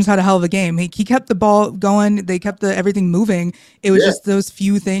Williams had a hell of a game. He kept the ball going. They kept everything moving. It was just those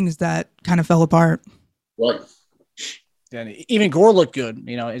few things that kind of fell apart. Right. And even Gore looked good,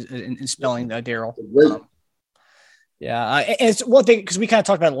 in spelling Darrell. Yeah, and it's one thing because we kind of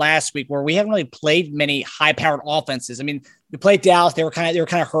talked about it last week where we haven't really played many high-powered offenses. I mean, we played Dallas; they were kind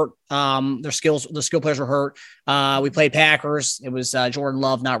of hurt. The skill players were hurt. We played Packers; it was Jordan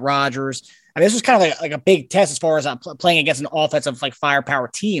Love, not Rodgers. I mean, this was kind of like a big test as far as playing against an offensive firepower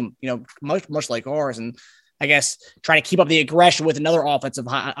team, much like ours, and I guess trying to keep up the aggression with another offensive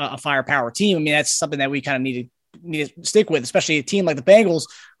firepower team. I mean, that's something that we kind of need to stick with, especially a team like the Bengals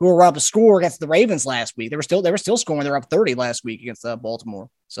who were up to score against the Ravens last week. They were still scoring. They were up 30 last week against Baltimore.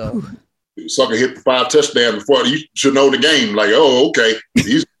 So sucker hit 5 touchdowns before you should know the game. Like, oh, okay,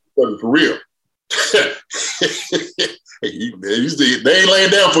 he's for real. They ain't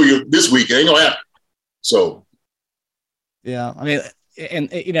laying down for you this week. It ain't gonna happen. So, yeah, I mean,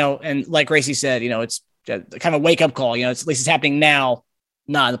 and like Gracie said, it's kind of a wake up call. It's at least it's happening now,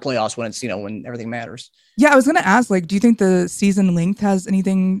 not in the playoffs when it's when everything matters. Yeah, I was going to ask, do you think the season length has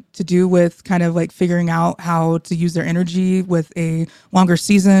anything to do with kind of figuring out how to use their energy with a longer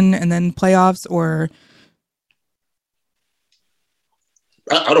season and then playoffs, or?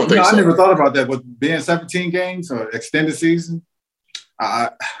 I don't think so. I never thought about that. With being 17 games or extended season, I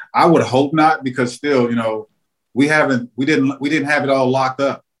would hope not, because still, we didn't have it all locked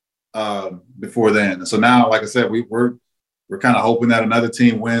up before then. So now, like I said, we're kind of hoping that another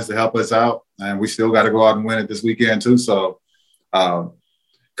team wins to help us out, and we still got to go out and win it this weekend too. So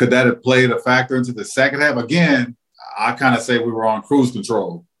could that have played a factor into the second half? Again, I kind of say we were on cruise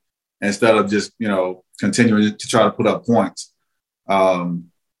control instead of just, continuing to try to put up points.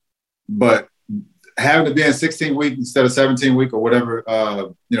 But having it being 16 week instead of 17 week or whatever,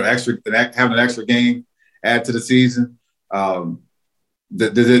 having an extra game add to the season?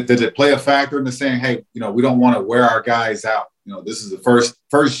 Did it play a factor into saying, hey, we don't want to wear our guys out? This is the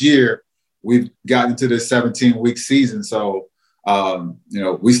first year we've gotten into this 17-week season. So,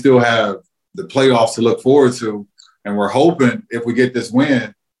 we still have the playoffs to look forward to. And we're hoping if we get this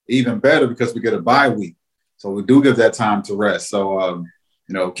win, even better because we get a bye week. So we do give that time to rest. So,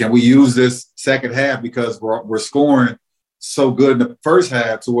 can we use this second half because we're scoring so good in the first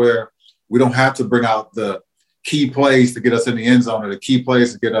half to where we don't have to bring out the key plays to get us in the end zone or the key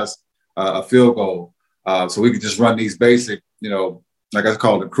plays to get us a field goal. So we can just run these basic, like I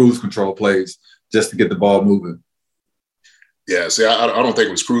call it, cruise control plays just to get the ball moving. Yeah, see, I don't think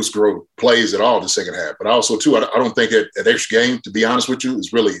it was cruise control plays at all the second half. But also, too, I don't think that extra game, to be honest with you,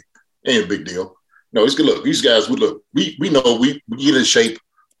 is really ain't a big deal. No, it's good. Look, these guys, we know we get in shape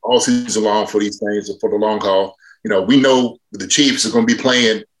all season long for these things and for the long haul. We know the Chiefs are going to be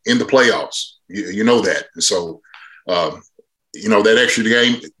playing in the playoffs. You know that. And so, that extra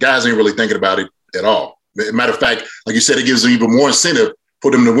game, guys ain't really thinking about it at all. Matter of fact, like you said, it gives them even more incentive for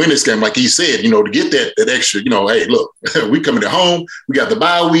them to win this game. Like he said, to get that extra, hey, look, we coming at home. We got the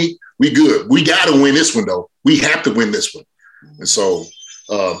bye week. We good. We got to win this one, though. We have to win this one. And so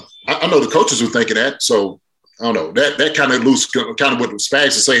I know the coaches were thinking that. So I don't know. That kind of loose, kind of what Spags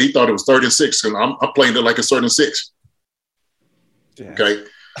is saying. He thought it was 3rd and 6. And I'm playing it like a 3rd and 6. Yeah. Okay.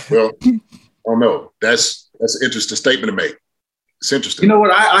 Well, I don't know. That's an interesting statement to make. It's interesting. You know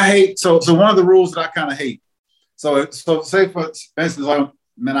what I hate? So one of the rules that I kind of hate. So say for instance,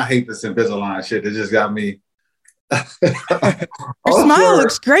 I hate this Invisalign shit. It just got me. Your smile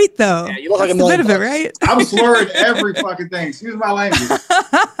looks great, though. Yeah, you look like a bit of it, right? I'm slurring every fucking thing. Excuse my language. So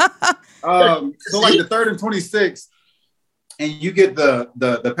like the 3rd and 26, and you get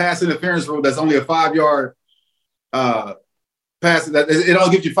the pass interference rule. That's only a 5-yard pass. That it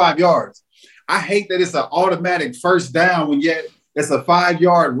only gives you 5 yards. I hate that it's an automatic first down when yet it's a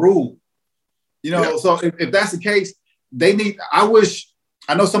 5-yard rule. So if that's the case, I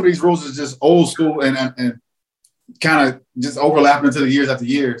know some of these rules is just old school and kind of just overlapping into the years after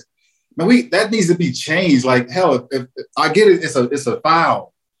years. But that needs to be changed. Like, hell, if I get it, it's a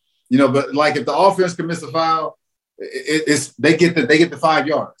foul, but like if the offense commits a foul, they get the 5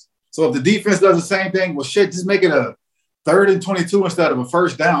 yards. So if the defense does the same thing, well, shit, just make it a 3rd and 22 instead of a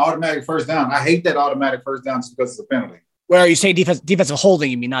first down, automatic first down. I hate that automatic first down just because it's a penalty. Well, you say defensive holding,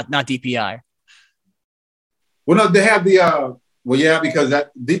 you mean not DPI? Well, no, they have because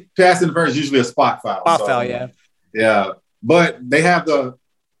that the pass interference is usually a spot foul. Foul, yeah. Yeah, but they have so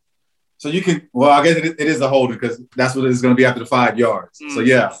you can, I guess it is a holding because that's what it's going to be after the 5 yards. So,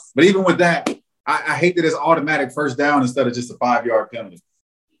 yeah. But even with that, I hate that it's automatic first down instead of just a 5-yard penalty.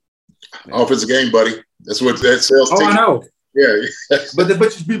 Offensive game, buddy. That's what that sells. I know. Yeah. but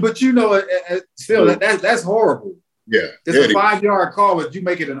still, that's horrible. Yeah. It's a 5-yard call, but you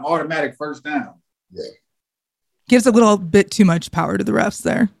make it an automatic first down. Yeah. Gives a little bit too much power to the refs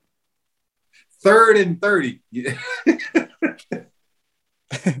there. 3rd and 30.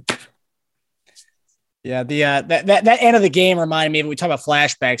 Yeah, that end of the game reminded me of, we talk about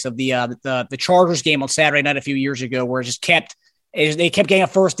flashbacks of the Chargers game on Saturday night a few years ago, where they kept getting a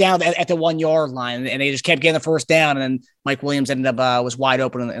first down at the 1 yard line, and they just kept getting the first down, and then Mike Williams ended up was wide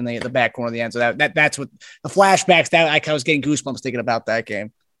open in the back corner of the end. So that's what the flashbacks that I was getting goosebumps thinking about that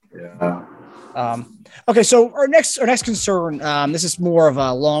game. Yeah. Okay, so our next concern, this is more of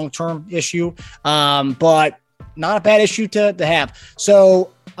a long-term issue, but not a bad issue to have.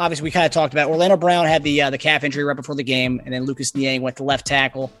 So obviously we kind of talked about Orlando Brown had the calf injury right before the game, and then Lucas Niang went to left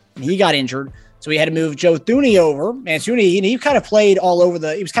tackle and he got injured. So we had to move Joe Thuney over, and Thuney, he kind of played all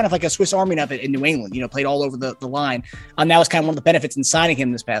over he was kind of like a Swiss Army knife in New England, played all over the line. That was kind of one of the benefits in signing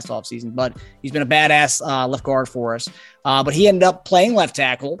him this past offseason, but he's been a badass left guard for us. But he ended up playing left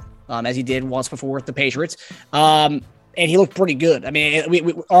tackle, as he did once before with the Patriots. And he looked pretty good. I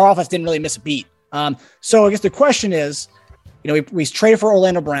mean, our offense didn't really miss a beat. So I guess the question is, we traded for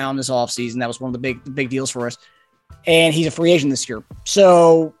Orlando Brown this offseason. That was one of the big deals for us. And he's a free agent this year.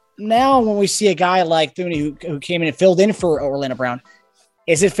 So now when we see a guy like Thuney who came in and filled in for Orlando Brown,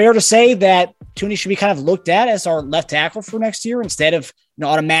 is it fair to say that Thuney should be kind of looked at as our left tackle for next year instead of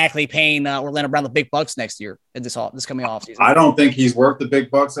automatically paying Orlando Brown the big bucks next year in this coming offseason? I don't think he's worth the big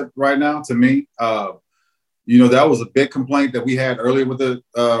bucks right now. To me, that was a big complaint that we had earlier with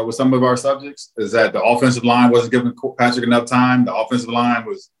some of our subjects, is that the offensive line wasn't giving Patrick enough time. The offensive line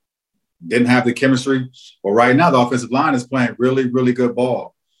didn't have the chemistry. Well, right now the offensive line is playing really, really good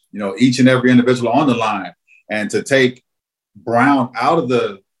ball. Each and every individual on the line, and to take Brown out of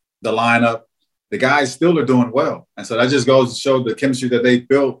the lineup, the guys still are doing well. And so that just goes to show the chemistry that they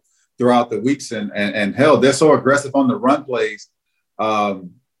built throughout the weeks, and hell, they're so aggressive on the run plays.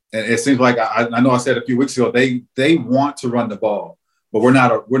 And it seems like I know I said a few weeks ago they want to run the ball, but we're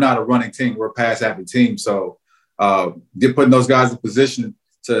not a running team. We're a pass happy team. So they're putting those guys in position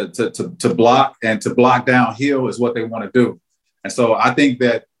to block and to block downhill is what they want to do. And so I think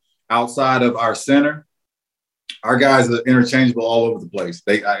that outside of our center, our guys are interchangeable all over the place.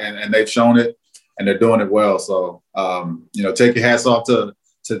 And they've shown it, and they're doing it well. So take your hats off to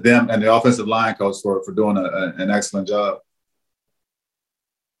them and the offensive line coach for doing an excellent job.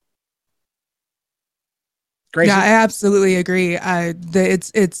 Gracie? Yeah, I absolutely agree.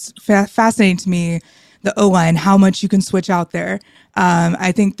 It's fascinating to me, the O-line, how much you can switch out there.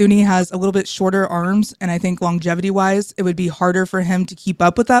 I think Thuney has a little bit shorter arms, and I think longevity-wise, it would be harder for him to keep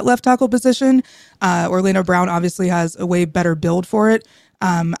up with that left tackle position. Orlando Brown obviously has a way better build for it.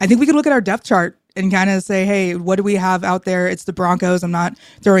 I think we could look at our depth chart and kind of say, hey, what do we have out there? It's the Broncos. I'm not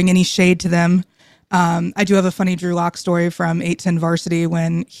throwing any shade to them. I do have a funny Drew Lock story from 8-10 varsity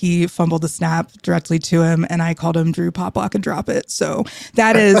when he fumbled the snap directly to him, and I called him Drew Pop Lock and Drop It. So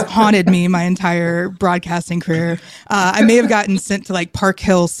that has haunted me my entire broadcasting career. I may have gotten sent to like Park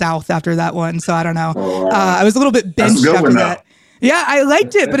Hill South after that one, so I don't know. I was a little bit benched after that. Yeah, I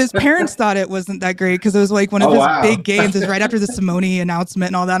liked it, but his parents thought it wasn't that great because it was like one of his big games. Is right after the Simone announcement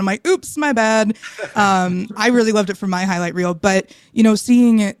and all that. I'm like, oops, my bad. I really loved it from my highlight reel. But,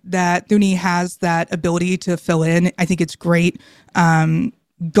 seeing that Thuney has that ability to fill in, I think it's great.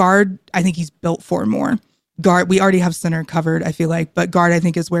 Guard, I think he's built for more. Guard, we already have center covered, I feel like, but guard, I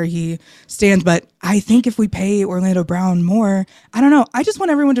think, is where he stands. But I think if we pay Orlando Brown more, I don't know. I just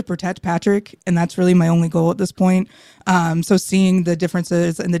want everyone to protect Patrick, and that's really my only goal at this point. So seeing the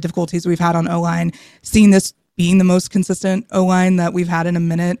differences and the difficulties we've had on O-line, seeing this being the most consistent O-line that we've had in a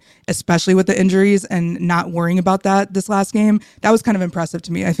minute, especially with the injuries, and not worrying about that this last game, that was kind of impressive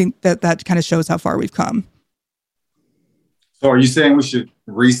to me. I think that kind of shows how far we've come. So are you saying we should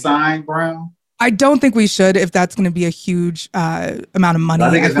re-sign Brown? I don't think we should if that's going to be a huge amount of money.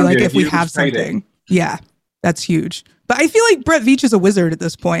 I feel like if we have something, that's huge. But I feel like Brett Veach is a wizard at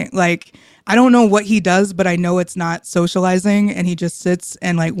this point. Like, I don't know what he does, but I know it's not socializing, and he just sits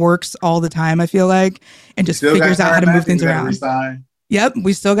and like works all the time, I feel like, and just figures out how to move things around. Yep,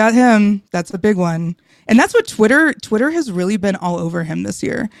 we still got him. That's a big one. And that's what Twitter has really been all over him this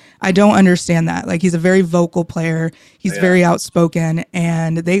year. I don't understand that. Like, he's a very vocal player. He's very outspoken,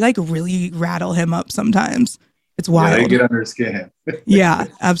 and they like really rattle him up sometimes. It's wild. Yeah, they get under his skin. Yeah,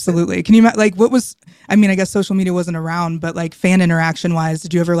 absolutely. Can you like I guess social media wasn't around, but like fan interaction wise,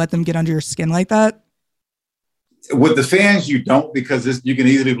 did you ever let them get under your skin like that? With the fans, you don't, because you can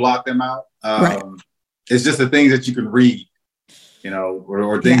easily block them out. Right. It's just the things that you can read,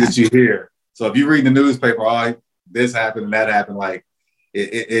 or things that you hear. So if you read the newspaper, this happened and that happened, like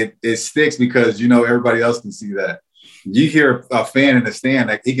it sticks because everybody else can see that. You hear a fan in the stand,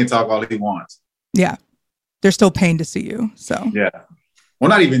 like he can talk all he wants. Yeah, they're still paying to see you. So yeah, well,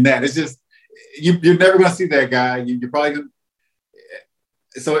 not even that. It's just you're never gonna see that guy. You're probably gonna.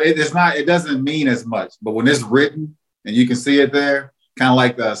 So it's not. It doesn't mean as much. But when it's written and you can see it there, kind of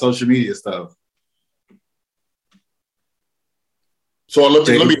like the social media stuff. So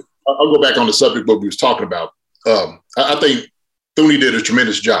I'll go back on the subject what we was talking about. I think Thuney did a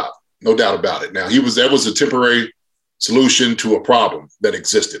tremendous job, no doubt about it. Now that was a temporary solution to a problem that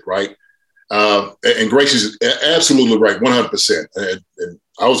existed, right? And Gracie's absolutely right, 100%. And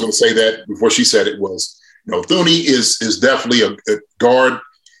I was going to say that before she said it was, Thuney is definitely a guard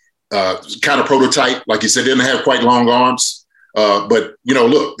kind of prototype. Like you said, didn't have quite long arms, but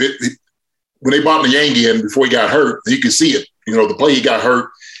look, when they brought Nyangi in before he got hurt, you could see it. The play he got hurt.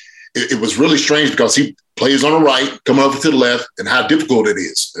 It was really strange because he plays on the right, coming over to the left, and how difficult it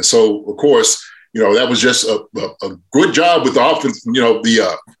is. And so, of course, that was just a good job with the offense.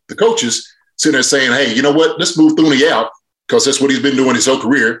 The coaches sitting there saying, "Hey, you know what? Let's move Thuney out because that's what he's been doing his whole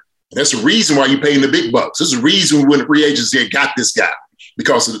career, and that's the reason why you're paying the big bucks. This is the reason we went to free agency and got this guy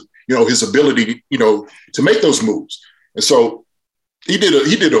because of his ability, to make those moves. And so he did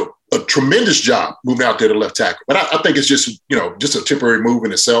a tremendous job moving out there to left tackle. But I think it's just a temporary move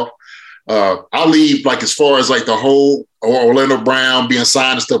in itself. I'll leave as far as the whole Orlando Brown being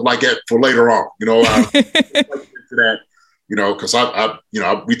signed and stuff like that for later on. I'll into that. Because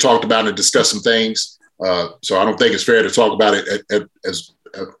we talked about it and discussed some things. So I don't think it's fair to talk about it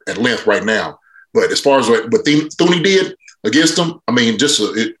at length right now. But as far as what Thuney did against them, just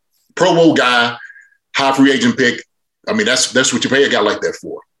a Pro Bowl guy, high free agent pick. That's what you pay a guy like that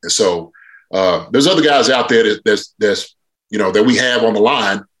for. And so there's other guys out there that we have on the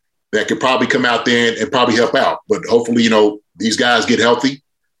line that could probably come out there and probably help out. But hopefully, these guys get healthy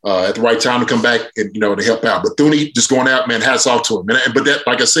at the right time to come back and, to help out. But Thuney just going out, man, hats off to him. But that,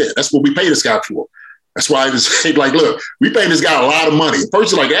 like I said, that's what we pay this guy for. That's why I just say, like, look, we pay this guy a lot of money. At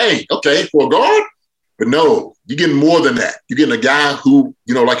first, you're like, hey, okay, for a guard? But no, you're getting more than that. You're getting a guy who,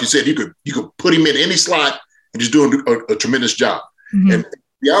 like you said, you could put him in any slot and just doing a tremendous job. Mm-hmm. And to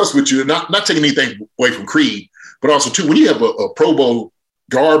be honest with you, not taking anything away from Creed, but also, too, when you have a Pro Bowl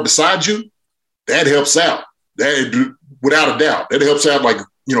guard beside you, that helps out. That, without a doubt, that helps out. Like,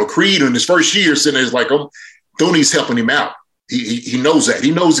 Creed in his first year sitting there is like, Thuney's helping him out. He knows that. He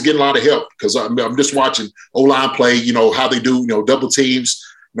knows to get a lot of help because I'm just watching O-line play, how they do, double teams,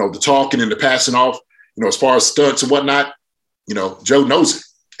 the talking and the passing off, as far as stunts and whatnot, Joe knows it.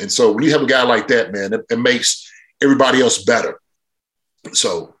 And so when you have a guy like that, man, it makes everybody else better.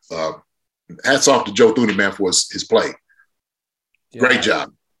 So hats off to Joe Thuney, man, for his play. Yeah. Great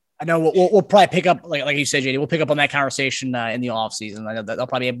job. I know we'll probably pick up, like you said, JD, we'll pick up on that conversation in the offseason. I know that'll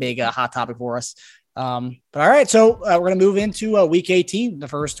probably be a big hot topic for us. But all right, so we're going to move into week 18, the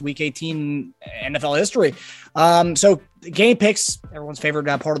first week 18 NFL history. So game picks, everyone's favorite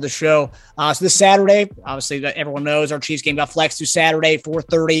part of the show. So this Saturday, obviously everyone knows our Chiefs game got flexed to Saturday,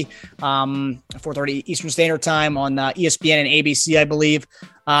 4:30 Eastern Standard Time on ESPN and ABC, I believe.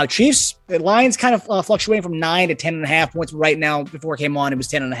 Chiefs, the lines kind of fluctuating from 9 to 10.5 points. Right now, before it came on, it was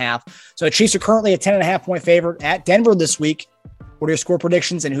 10.5. So the Chiefs are currently a 10.5 point favorite at Denver this week. What are your score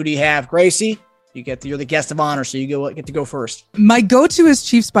predictions and who do you have? Gracie? You're the guest of honor, so you get to go first. My go-to is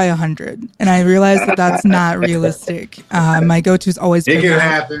Chiefs by 100, and I realize that that's not realistic. My go-to is always it can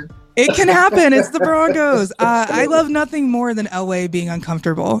happen. It can happen. It's the Broncos. I love nothing more than Elway being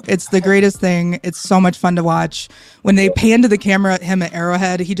uncomfortable. It's the greatest thing. It's so much fun to watch. When they panned to the camera at him at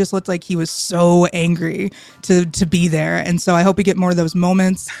Arrowhead, he just looked like he was so angry to be there. And so I hope we get more of those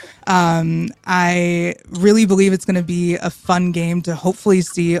moments. I really believe it's going to be a fun game to hopefully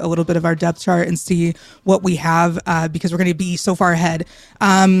see a little bit of our depth chart and see what we have because we're going to be so far ahead.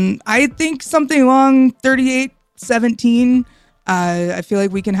 I think something along 38-17. I feel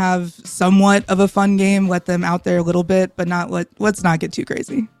like we can have somewhat of a fun game, let them out there a little bit, but let's not get too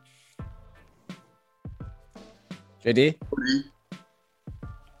crazy. JD?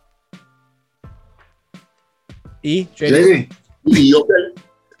 JD? Okay.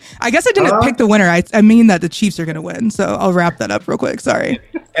 I guess I didn't pick the winner. I mean that the Chiefs are going to win, so I'll wrap that up real quick. Sorry.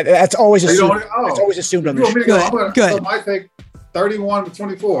 That's always assumed. It's always assumed on the show. Good. So my take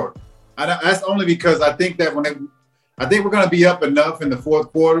 31-24. That's only because I think that I think we're going to be up enough in the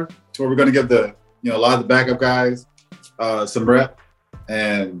fourth quarter to where we're going to give a lot of the backup guys some rep,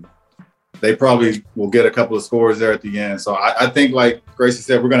 and they probably will get a couple of scores there at the end. So I think, like Gracie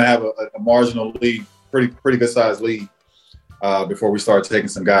said, we're going to have a marginal lead, pretty good sized lead before we start taking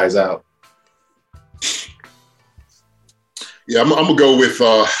some guys out. Yeah, I'm going to go with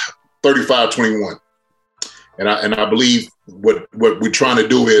 35-21. And I believe what we're trying to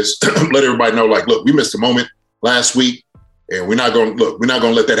do is let everybody know, like, look, we missed a moment last week, and we're not going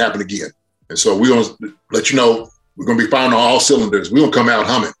to let that happen again. And so we're going to let you know we're going to be firing on all cylinders. We're going to come out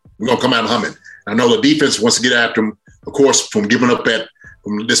humming. I know the defense wants to get after them, of course, from giving up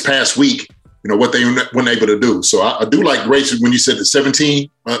from this past week, what they weren't able to do. So I do like Gracie when you said the 17,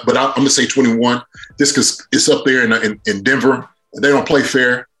 but I'm going to say 21, just because it's up there in Denver. They don't play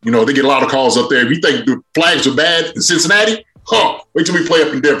fair. They get a lot of calls up there. If you think the flags are bad in Cincinnati, wait till we play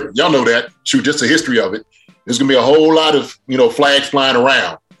up in Denver. Y'all know that. Shoot, just the history of it. There's going to be a whole lot of, flags flying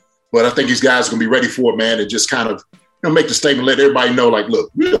around. But I think these guys are going to be ready for it, man, and just kind of, make the statement, let everybody know, like,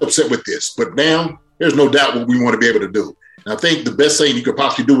 look, we're upset with this. But now there's no doubt what we want to be able to do. And I think the best thing you could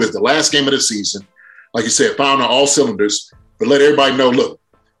possibly do is the last game of the season, like you said, firing on all cylinders, but let everybody know, look,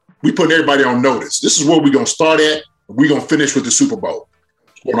 we putting everybody on notice. This is where we're going to start at. We're going to finish with the Super Bowl.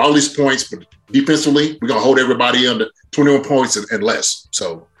 Scoring all these points, but defensively, we're going to hold everybody under 21 points and less.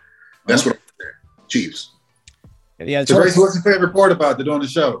 So that's what I'm saying. Chiefs. Yeah, so what's your favorite part about doing the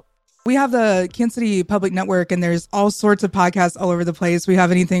show? We have the Kansas City Public Network, and there's all sorts of podcasts all over the place. We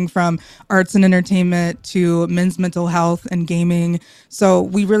have anything from arts and entertainment to men's mental health and gaming. So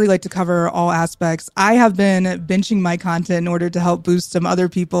we really like to cover all aspects. I have been benching my content in order to help boost some other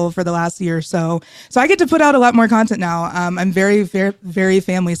people for the last year or so. So I get to put out a lot more content now. I'm very, very, very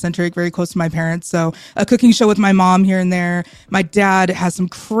family centric, very close to my parents. So a cooking show with my mom here and there. My dad has some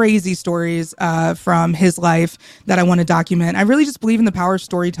crazy stories from his life that I want to document. I really just believe in the power of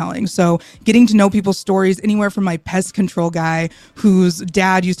storytelling. So getting to know people's stories, anywhere from my pest control guy whose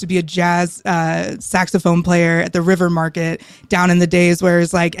dad used to be a jazz saxophone player at the River Market down in the days where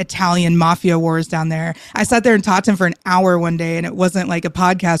it's like Italian mafia wars down there. I sat there and talked to him for an hour one day, and it wasn't like a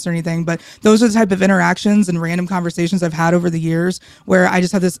podcast or anything, but those are the type of interactions and random conversations I've had over the years where I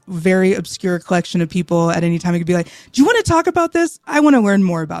just have this very obscure collection of people at any time. I could be like, do you want to talk about this? I want to learn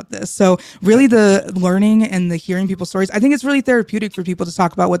more about this. So really the learning and the hearing people's stories, I think it's really therapeutic for people to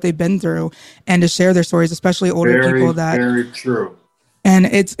talk about what they've been through and to share their stories, especially older people. Very true. And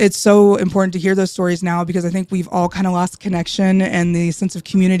it's so important to hear those stories now because I think we've all kind of lost connection and the sense of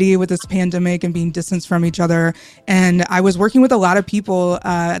community with this pandemic and being distanced from each other. And I was working with a lot of people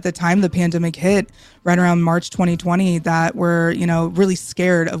at the time the pandemic hit, right around March 2020, that were, really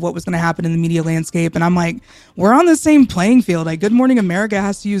scared of what was going to happen in the media landscape. And I'm like, we're on the same playing field. Like Good Morning America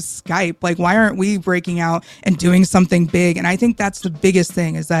has to use Skype. Like, why aren't we breaking out and doing something big? And I think that's the biggest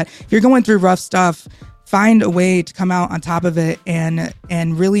thing is that if you're going through rough stuff, find a way to come out on top of it and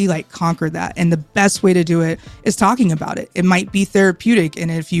really like conquer that. And the best way to do it is talking about it. It might be therapeutic. And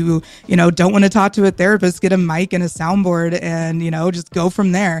if you don't want to talk to a therapist, get a mic and a soundboard and, just go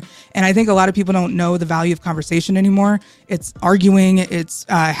from there. And I think a lot of people don't know the value of conversation anymore. It's arguing. It's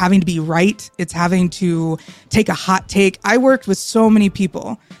having to be right. It's having to take a hot take. I worked with so many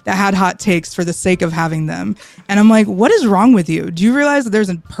people that had hot takes for the sake of having them. And I'm like, what is wrong with you? Do you realize that there's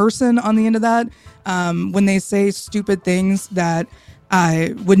a person on the end of that? When they say stupid things that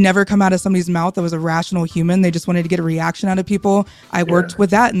would never come out of somebody's mouth that was a rational human, they just wanted to get a reaction out of people. I worked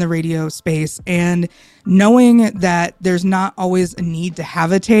with that in the radio space, and knowing that there's not always a need to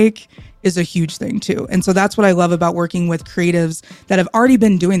have a take is a huge thing too. And so that's what I love about working with creatives that have already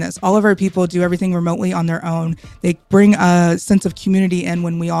been doing this. All of our people do everything remotely on their own. They bring a sense of community in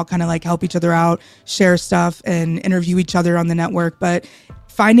when we all kind of like help each other out, share stuff and interview each other on the network. But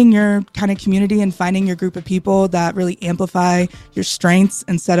finding your kind of community and finding your group of people that really amplify your strengths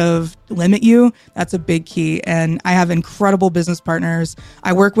instead of limit you, that's a big key. And I have incredible business partners.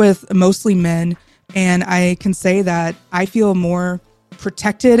 I work with mostly men, and I can say that I feel more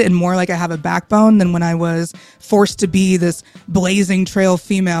protected and more like I have a backbone than when I was forced to be this blazing trail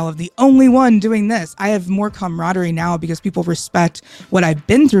female of the only one doing this. I have more camaraderie now because people respect what I've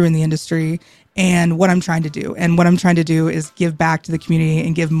been through in the industry and what I'm trying to do. And what I'm trying to do is give back to the community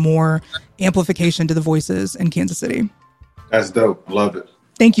and give more amplification to the voices in Kansas City. That's dope. I love it.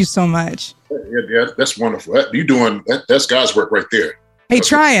 Thank you so much. Yeah, that's wonderful. You doing that's God's work right there. Hey,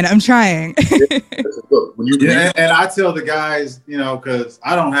 I'm trying. And I tell the guys, because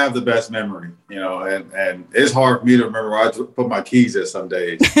I don't have the best memory, and it's hard for me to remember where I put my keys at some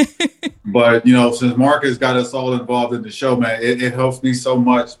days. But, since Marcus got us all involved in the show, man, it helps me so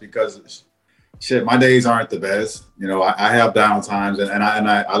much because shit, my days aren't the best. I have down times, and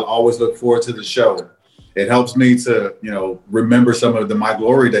I always look forward to the show. It helps me to, remember some of my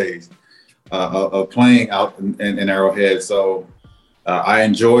glory days of playing out in Arrowhead. So I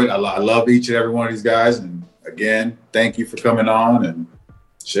enjoy it. I love each and every one of these guys. And again, thank you for coming on. And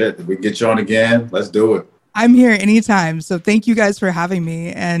shit, if we can get you on again, let's do it. I'm here anytime. So thank you guys for having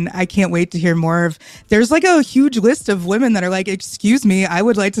me. And I can't wait to hear more of, there's like a huge list of women that are like, excuse me, I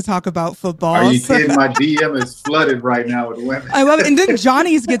would like to talk about football. Are you kidding? My DM is flooded right now with women. I love it. And then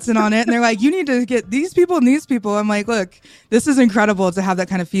Johnny's gets in on it and they're like, you need to get these people and these people. I'm like, look, this is incredible to have that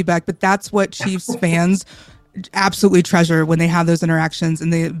kind of feedback, but that's what Chiefs fans absolutely treasure when they have those interactions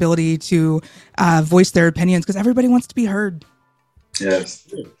and the ability to voice their opinions because everybody wants to be heard.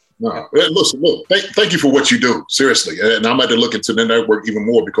 Yes. No, listen, look, thank you for what you do, seriously. And I'm about to look into the network even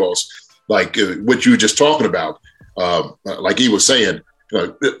more because, like, what you were just talking about, like he was saying,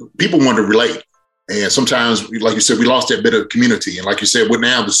 people want to relate. And sometimes, like you said, we lost that bit of community. And like you said, with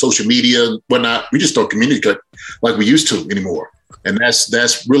now the social media and whatnot, we just don't communicate like we used to anymore. And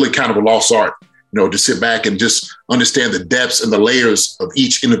that's really kind of a lost art, to sit back and just understand the depths and the layers of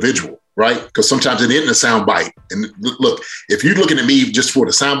each individual. Right? Because sometimes it isn't a sound bite. And look, if you're looking at me just for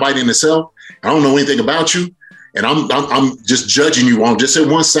the sound bite in itself, I don't know anything about you, and I'm just judging you on just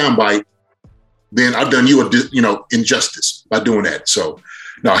one sound bite, then I've done you injustice by doing that. So,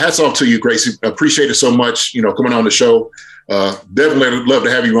 no, hats off to you, Gracie. I appreciate it so much. Coming on the show. Definitely love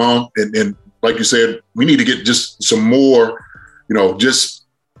to have you on. And like you said, we need to get just some more, just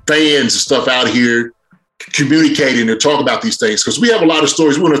fans and stuff out here communicating and talk about these things because we have a lot of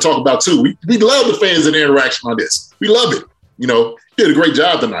stories we want to talk about too. We love the fans and the interaction on this. We love it. You did a great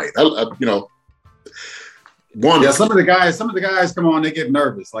job tonight. Yeah, some of the guys come on, they get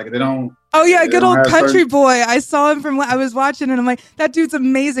nervous, like they don't. Oh yeah, good old country boy. I saw him I was watching and I'm like, that dude's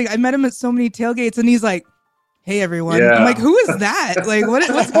amazing. I met him at so many tailgates and he's like, hey everyone. I'm like, who is that? Like,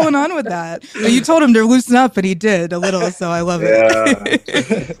 what's going on with that? But you told him to loosen up, and he did a little, so I love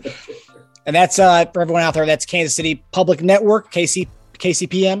it. And that's for everyone out there, that's Kansas City Public Network,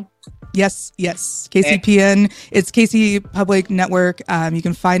 KCPN. Yes. KCPN. It's KC Public Network. You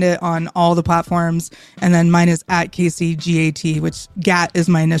can find it on all the platforms. And then mine is at KCGAT, which GAT is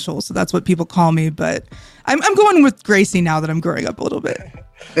my initial. So that's what people call me. But I'm going with Gracie now that I'm growing up a little bit.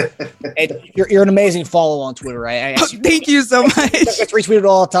 You're an amazing follow on Twitter, right? Thank you so much. I retweeted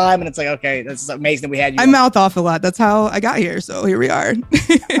all the time, and it's like, okay, that's amazing that we had you. I mouth off a lot. That's how I got here. So here we are.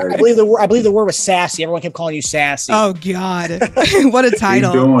 I believe the word was sassy. Everyone kept calling you sassy. Oh God, what a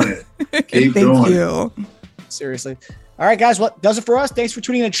title! Keep doing it. Keep doing it. Seriously. All right, guys. Well, does it for us. Thanks for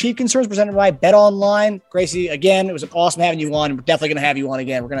tuning in to Chief Concerns presented by Bet Online. Gracie, again, it was awesome having you on. We're definitely going to have you on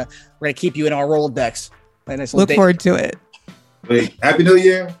again. We're gonna keep you in our Rolodex. Nice Look forward to it. Wait, Happy New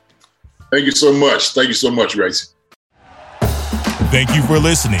Year. Thank you so much. Thank you so much, Gracie. Thank you for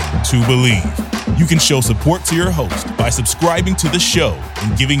listening to Believe. You can show support to your host by subscribing to the show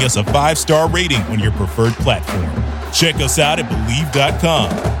and giving us a 5-star rating on your preferred platform. Check us out at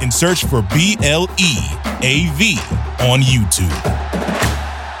Believe.com and search for BLEAV on YouTube.